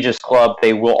 prestigious club.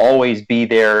 They will always be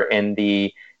there in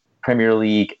the Premier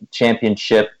League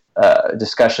Championship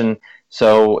discussion.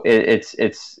 So it's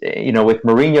with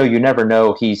Mourinho, you never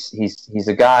know. He's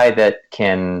a guy that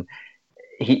can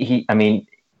he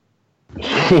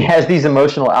has these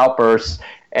emotional outbursts,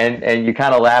 and you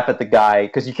kind of laugh at the guy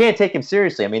because you can't take him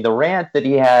seriously. I mean, the rant that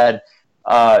he had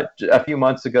a few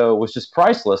months ago was just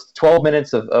priceless. 12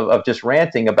 minutes of just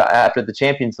ranting about after the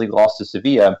Champions League loss to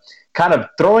Sevilla, kind of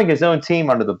throwing his own team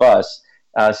under the bus,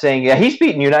 saying, "Yeah, he's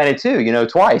beaten United too,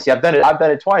 twice. Yeah, I've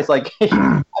done it twice." Like,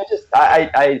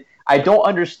 I don't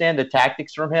understand the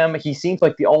tactics from him. He seems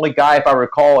like the only guy, if I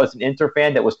recall, as an Inter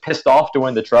fan that was pissed off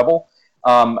during the treble.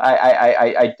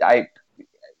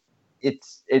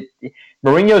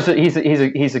 Mourinho's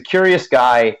he's a curious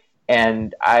guy,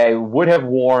 and I would have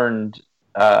warned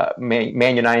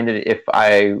Man United if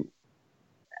I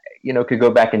could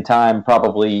go back in time,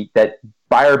 probably, that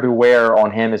buyer beware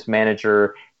on him as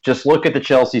manager. Just look at the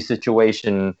Chelsea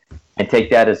situation and take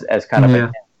that as kind of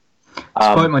a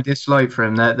despite my dislike for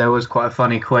him, there was quite a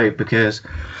funny quote, because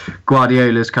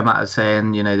Guardiola's come out as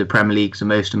saying, the Premier League's the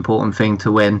most important thing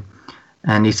to win.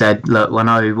 And he said, look, when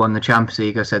I won the Champions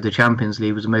League, I said the Champions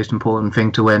League was the most important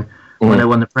thing to win. Mm-hmm. When I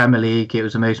won the Premier League, it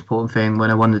was the most important thing.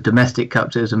 When I won the domestic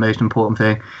cups, it was the most important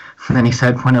thing. And then he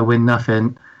said, when I win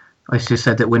nothing, I just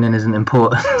said that winning isn't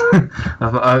important.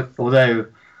 Although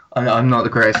I'm not the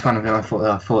greatest fan of him, I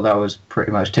thought that was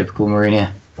pretty much typical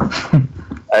Mourinho.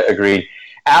 I agreed.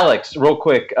 Alex, real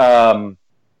quick, I'm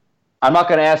not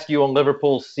going to ask you on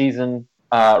Liverpool's season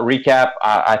recap.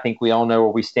 I think we all know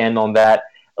where we stand on that.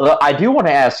 I do want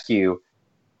to ask you,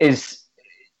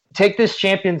 take this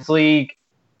Champions League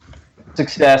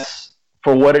success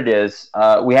for what it is.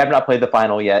 We have not played the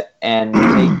final yet, and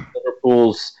take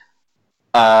Liverpool's,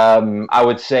 I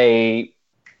would say,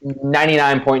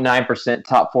 99.9%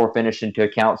 top four finish into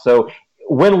account. So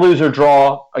win, lose, or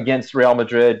draw against Real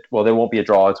Madrid. Well, there won't be a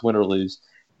draw. It's win or lose.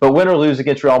 But win or lose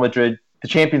against Real Madrid, the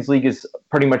Champions League is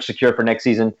pretty much secure for next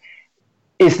season.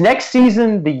 Is next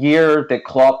season the year that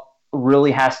Klopp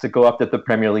really has to go up to the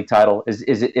Premier League title? Is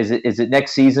it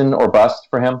next season or bust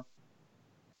for him?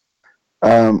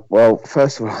 Well,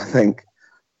 first of all, I think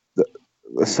the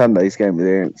Sunday's game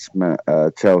against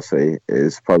Chelsea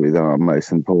is probably the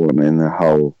most important in the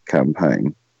whole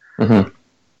campaign.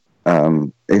 Mm-hmm.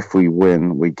 If we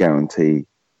win, we guarantee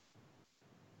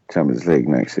Champions League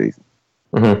next season.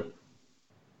 Mm-hmm.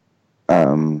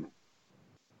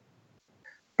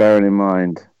 Bearing in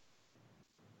mind,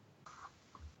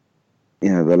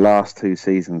 the last two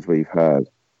seasons we've had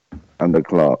under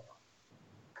Klopp,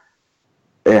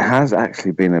 it has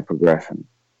actually been a progression.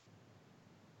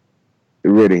 It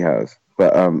really has.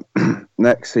 But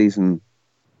next season,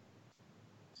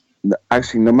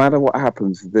 actually, no matter what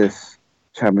happens this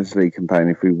Champions League campaign,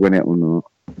 if we win it or not,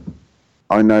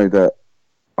 I know that,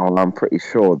 I'm pretty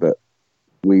sure that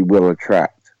we will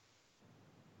attract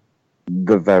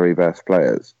the very best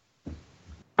players.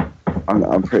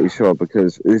 I'm pretty sure,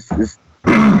 because it's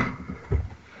I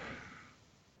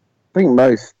think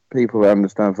most people who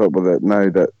understand football that know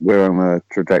that we're on a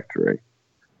trajectory,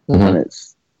 and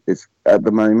it's at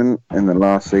the moment in the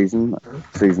last season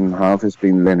and a half, it's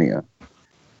been linear.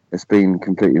 It's been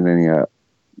completely linear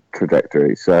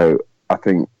trajectory. So I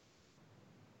think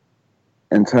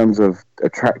in terms of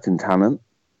attracting talent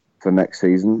for next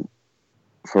season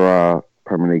for our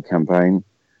Premier League campaign,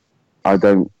 I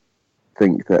don't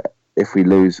think that if we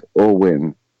lose or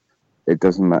win, it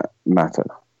doesn't matter.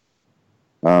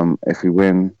 If we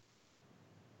win,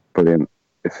 brilliant.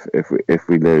 If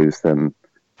we lose, then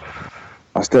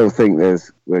I still think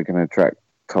we're going to attract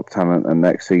top talent, and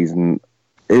next season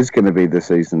is going to be the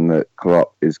season that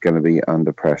Klopp is going to be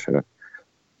under pressure,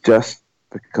 just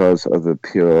because of the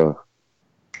pure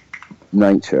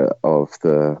nature of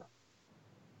the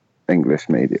English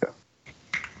media.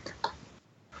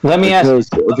 Let me ask you.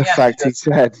 The fact he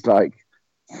said, like,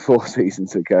 3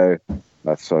 seasons ago,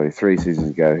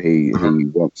 he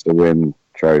wants to win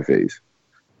trophies,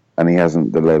 and he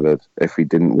hasn't delivered. If he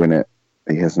didn't win it,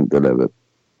 he hasn't delivered.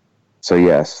 So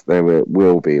yes, there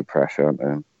will be a pressure on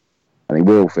him, and he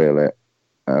will feel it,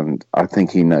 and I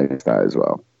think he knows that as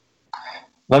well.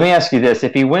 Let me ask you this.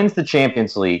 If he wins the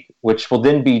Champions League, which will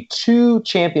then be 2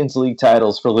 Champions League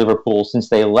titles for Liverpool since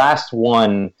they last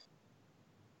won.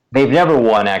 They've never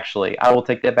won, actually. I will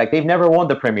take that back. They've never won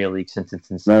the Premier League since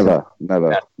its inception.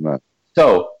 Never.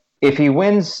 So, if he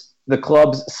wins the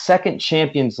club's 2nd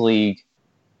Champions League,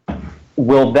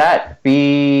 will that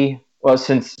be, well,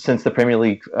 since the Premier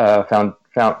League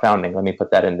founding, let me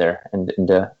put that in there,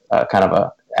 into kind of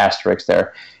a asterisk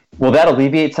there. Will that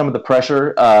alleviate some of the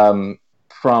pressure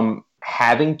from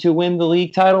having to win the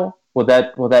league title? Will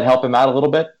that help him out a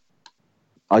little bit?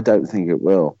 I don't think it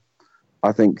will.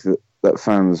 I think that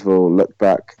fans will look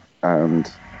back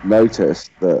and notice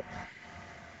that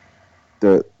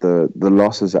the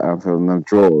losses at Anfield and the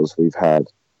draws we've had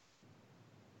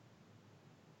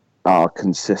are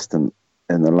consistent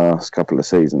in the last couple of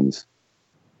seasons,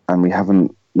 and we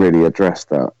haven't really addressed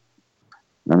that.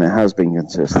 And it has been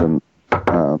consistent.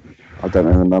 I don't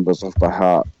know the numbers off by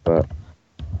heart, but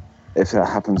if that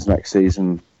happens next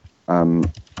season,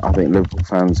 I think Liverpool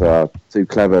fans are too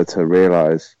clever to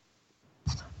realise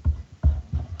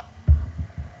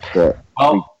that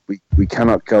we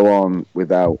cannot go on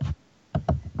without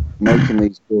making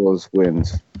these draws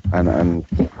wins and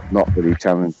not really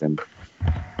challenging.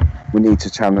 We need to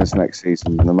challenge next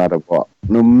season, no matter what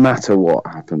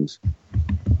happens.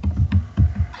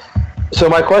 So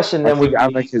my question then would be... I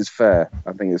think it's fair.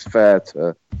 I think it's fair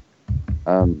to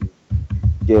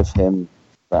give him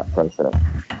that pressure.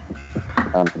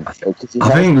 I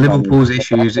think Liverpool's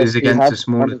issues is against the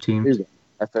smaller teams.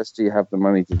 FSG have the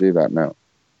money to do that now,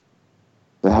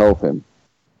 to help him.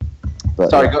 But,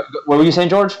 Sorry, what were you saying,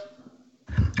 George?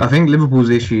 I think Liverpool's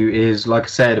issue is, like I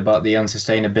said, about the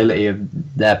unsustainability of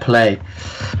their play.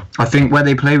 I think where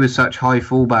they play with such high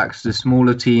fullbacks, the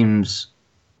smaller teams,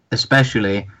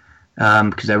 especially,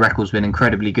 because their record's been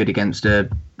incredibly good against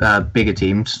bigger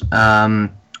teams.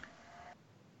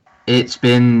 It's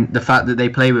been the fact that they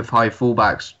play with high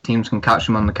fullbacks, teams can catch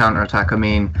them on the counter-attack. I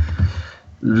mean,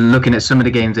 looking at some of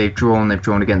the games they've drawn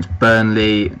against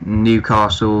Burnley,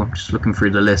 Newcastle, just looking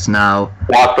through the list now.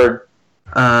 Watford.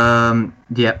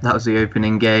 That was the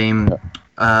opening game.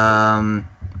 1-0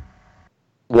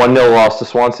 loss to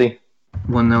Swansea.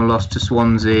 1-0 loss to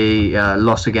Swansea,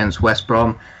 loss against West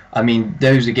Brom. I mean,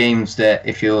 those are games that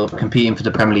if you're competing for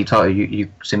the Premier League title,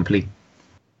 you simply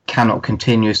cannot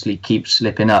continuously keep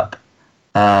slipping up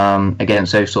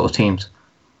against those sort of teams.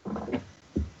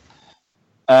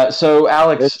 So,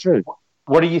 Alex, that's true.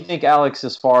 What do you think, Alex,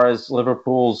 as far as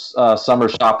Liverpool's summer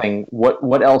shopping?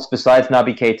 What else besides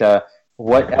Naby Keita?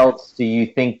 What else do you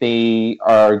think they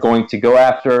are going to go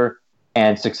after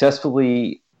and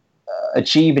successfully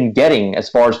achieve in getting, as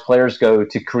far as players go,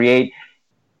 to create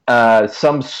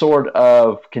some sort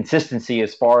of consistency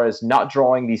as far as not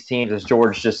drawing these teams, as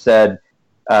George just said,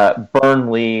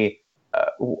 Burnley,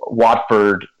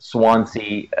 Watford,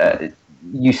 Swansea.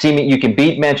 You can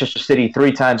beat Manchester City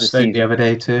 3 times this season. The other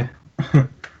day too.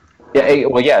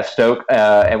 Stoke,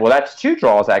 and that's 2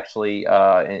 draws actually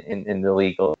in the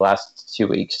league the last 2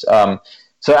 weeks.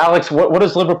 So, Alex, what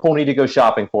does Liverpool need to go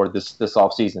shopping for this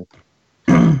off season?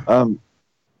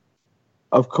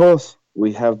 Of course,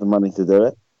 we have the money to do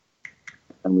it,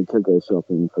 and we could go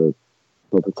shopping for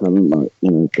proper talent like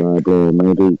Diablo,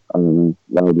 maybe, I don't know.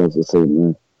 I would love to see him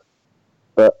there,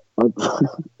 but I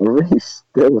really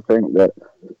still think that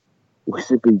we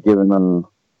should be giving our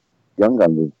young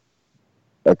guns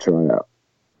a tryout.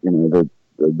 The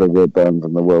Woodburns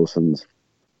and the Wilsons.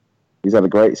 He's had a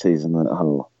great season at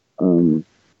Hull. We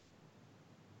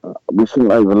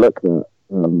shouldn't overlook that.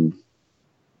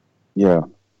 Yeah,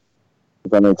 I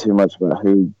don't know too much about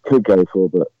who he could go for,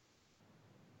 but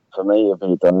for me, it'd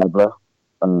be Diablo.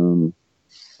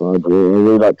 So I'd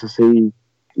really like to see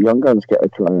young guns get a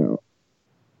tryout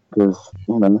because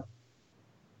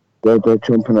they're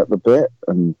chomping at the bit,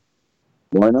 and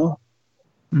why not?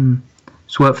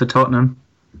 It's worked for Tottenham.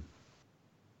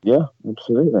 Yeah,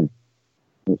 absolutely.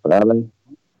 For Ali,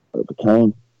 for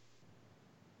Kane.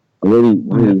 I really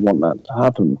want that to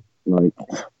happen. Like,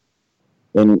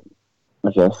 then I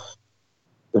guess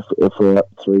if we're up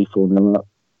 3-4-0 up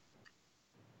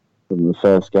from the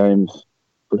first games,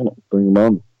 bring them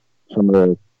on. Some of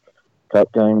the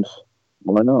cup games,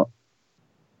 why not?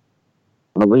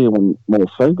 I really want more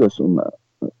focus on that.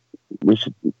 We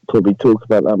should probably talk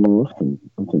about that more often,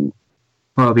 I think.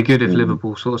 Well, it'd be good if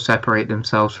Liverpool sort of separate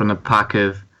themselves from the pack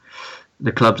of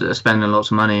the clubs that are spending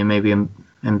lots of money and maybe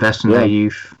invest in their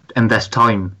youth, invest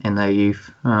time in their youth.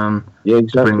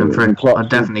 Exactly. Bring them through. I'd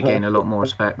definitely gain a lot more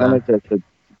respect there.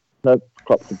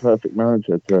 Klopp's the perfect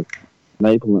manager to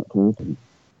enable that to happen.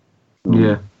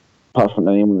 Apart from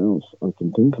anyone else I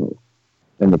can think of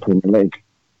in the Premier League.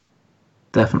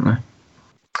 Definitely.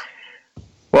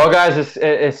 Well, guys,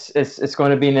 it's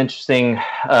going to be an interesting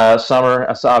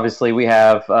summer. So obviously, we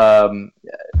have some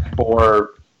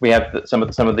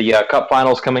of the cup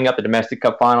finals coming up, the domestic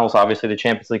cup finals. Obviously, the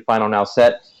Champions League final now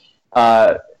set.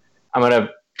 I'm going to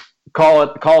call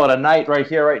it a night right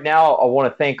here, right now. I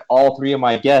want to thank all three of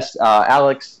my guests.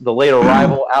 Alex, the late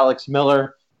arrival, Alex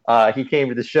Miller. He came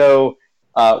to the show.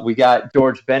 We got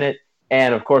George Bennett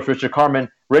and, of course, Richard Kharman.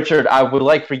 Richard, I would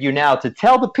like for you now to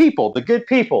tell the people, the good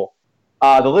people,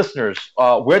 the listeners,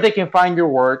 where they can find your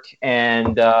work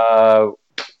and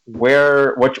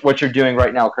what you're doing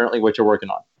right now, currently, what you're working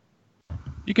on.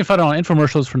 You can find it on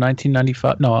infomercials for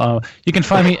 $19.95. No, you can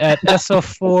find me at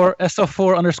SO4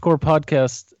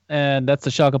 _podcast, and that's the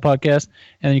Schalke podcast.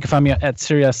 And then you can find me at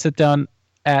Serie A Sit Down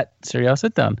at Serie A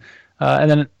Sit Down. And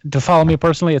then to follow me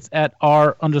personally, it's at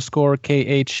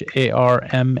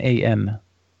R_KHARMAN.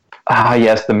 Ah,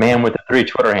 yes, the man with the 3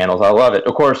 Twitter handles. I love it.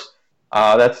 Of course,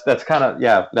 that's kind of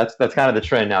the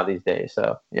trend now these days.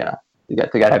 So yeah, you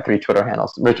got to have 3 Twitter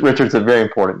handles. Richard's a very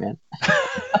important man.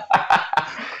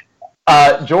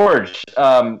 George,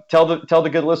 tell the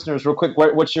good listeners real quick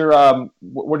what are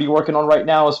you working on right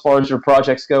now as far as your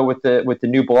projects go with the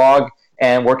new blog,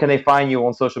 and where can they find you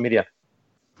on social media?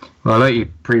 Well, like you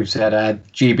previously said, I had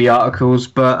GB articles,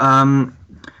 but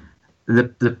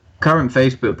the current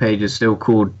Facebook page is still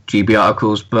called GB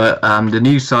articles, but the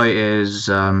new site is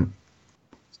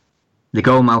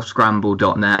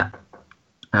thegoalmouthtscramble.net.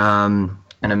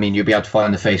 And I mean, you'll be able to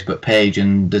find the Facebook page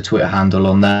and the Twitter handle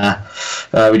on there.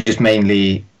 We just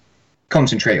mainly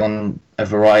concentrate on a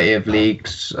variety of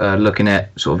leagues, looking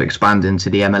at sort of expanding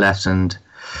to the MLS and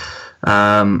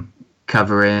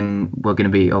we're going to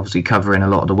be obviously covering a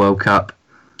lot of the World Cup.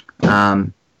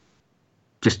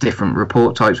 Just different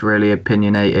report types, really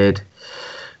opinionated,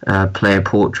 player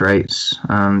portraits,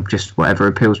 just whatever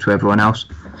appeals to everyone else.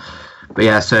 But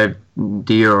yeah, so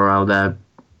the URL there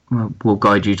will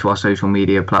guide you to our social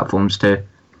media platforms too.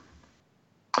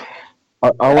 I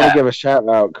want to give a shout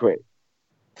out quick.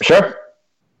 Sure.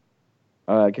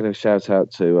 Give a shout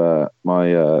out to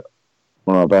my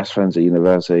one of my best friends at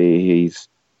university. He's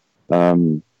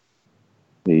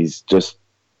just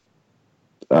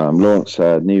launched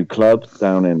a new club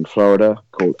down in Florida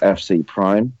called FC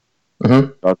Prime.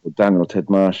 Mm-hmm. Called Daniel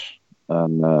Tidmarsh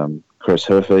and Chris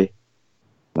Herfey.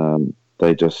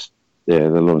 They're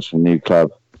launching a new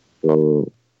club for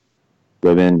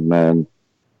women, men,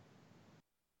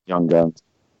 young guns.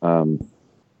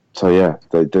 So yeah,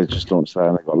 they just launched that,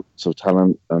 and they've got lots of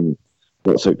talent and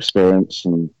lots of experience,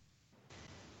 and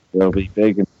they'll be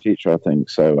big in the future, I think.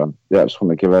 So I just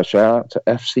want to give a shout out to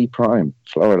FC Prime,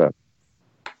 Florida.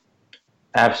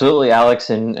 Absolutely, Alex,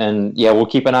 and yeah, we'll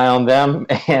keep an eye on them.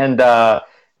 And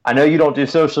I know you don't do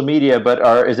social media, but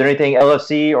is there anything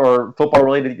LFC or football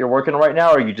related that you're working on right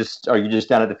now, or are you just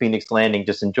down at the Phoenix Landing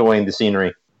just enjoying the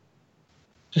scenery?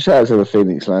 Just out to the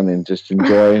Phoenix Landing, just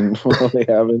enjoying what we're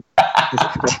having.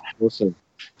 Awesome.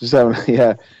 Just having,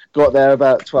 got there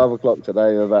about 12 o'clock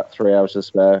today, about 3 hours to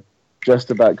spare. Just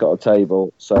about got a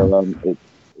table, so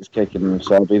it's kicking in.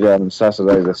 So I'll be there on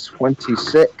Saturday, the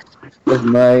 26th of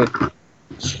May,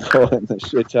 spoiling the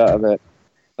shit out of it.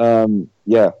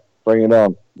 Bring it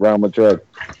on, Real Madrid.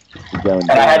 And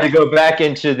I had to go back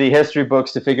into the history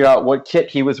books to figure out what kit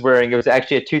he was wearing. It was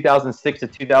actually a 2006 to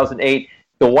 2008.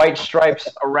 The white stripes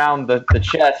around the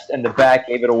chest and the back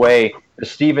gave it away. The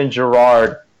Steven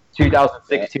Gerrard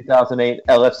 2006, 2008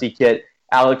 LFC kit.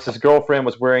 Alex's girlfriend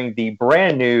was wearing the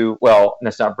brand new, well,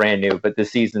 that's not brand new, but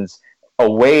this season's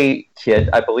away kit.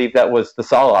 I believe that was the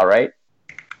Salah, right?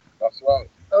 That's right.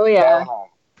 Oh, yeah.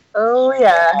 Oh,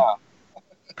 yeah.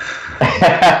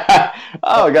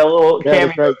 Oh, got a little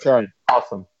cameo. Great time.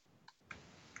 Awesome.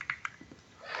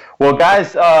 Well,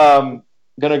 guys,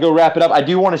 gonna go wrap it up. I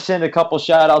do want to send a couple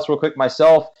shout-outs real quick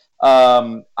myself.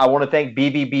 I want to thank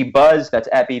BVB Buzz. That's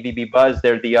at BVB Buzz.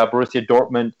 They're the Borussia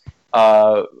Dortmund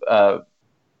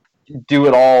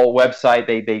do-it-all website.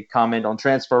 They comment on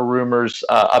transfer rumors,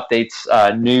 updates,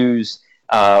 news,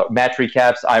 match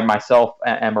recaps. I myself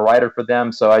am a writer for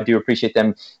them, so I do appreciate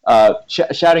them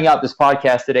shouting out this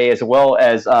podcast today, as well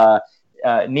as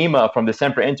Nima from the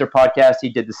Sempre Inter podcast. He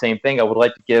did the same thing. I would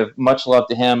like to give much love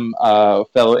to him,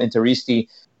 fellow Interisti.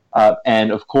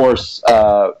 And, of course,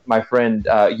 my friend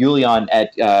Julian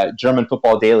at German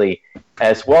Football Daily,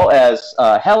 as well as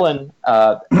Helen.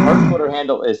 Her Twitter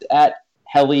handle is at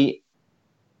Heli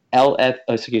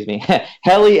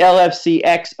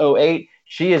LFCX08.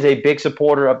 She is a big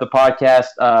supporter of the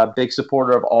podcast, big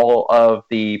supporter of all of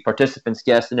the participants,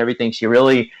 guests, and everything. She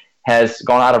really has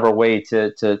gone out of her way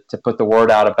to put the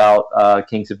word out about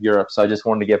Kings of Europe. So I just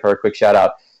wanted to give her a quick shout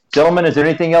out. Gentlemen, is there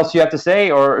anything else you have to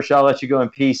say, or shall I let you go in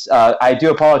peace? I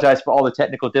do apologize for all the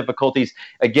technical difficulties.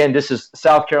 Again, this is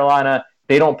South Carolina.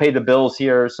 They don't pay the bills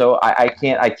here, so I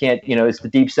can't, it's the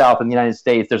deep South in the United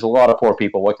States. There's a lot of poor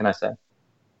people. What can I say?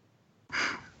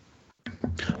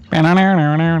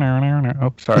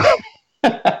 Oh, sorry.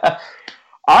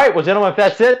 All right, well, gentlemen, if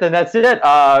that's it, then that's it.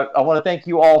 I want to thank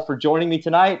you all for joining me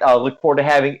tonight. I look forward to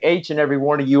having each and every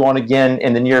one of you on again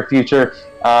in the near future.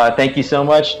 Thank you so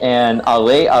much, and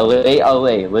allez, allez,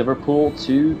 allez, Liverpool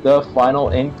to the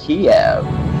final in Kiev.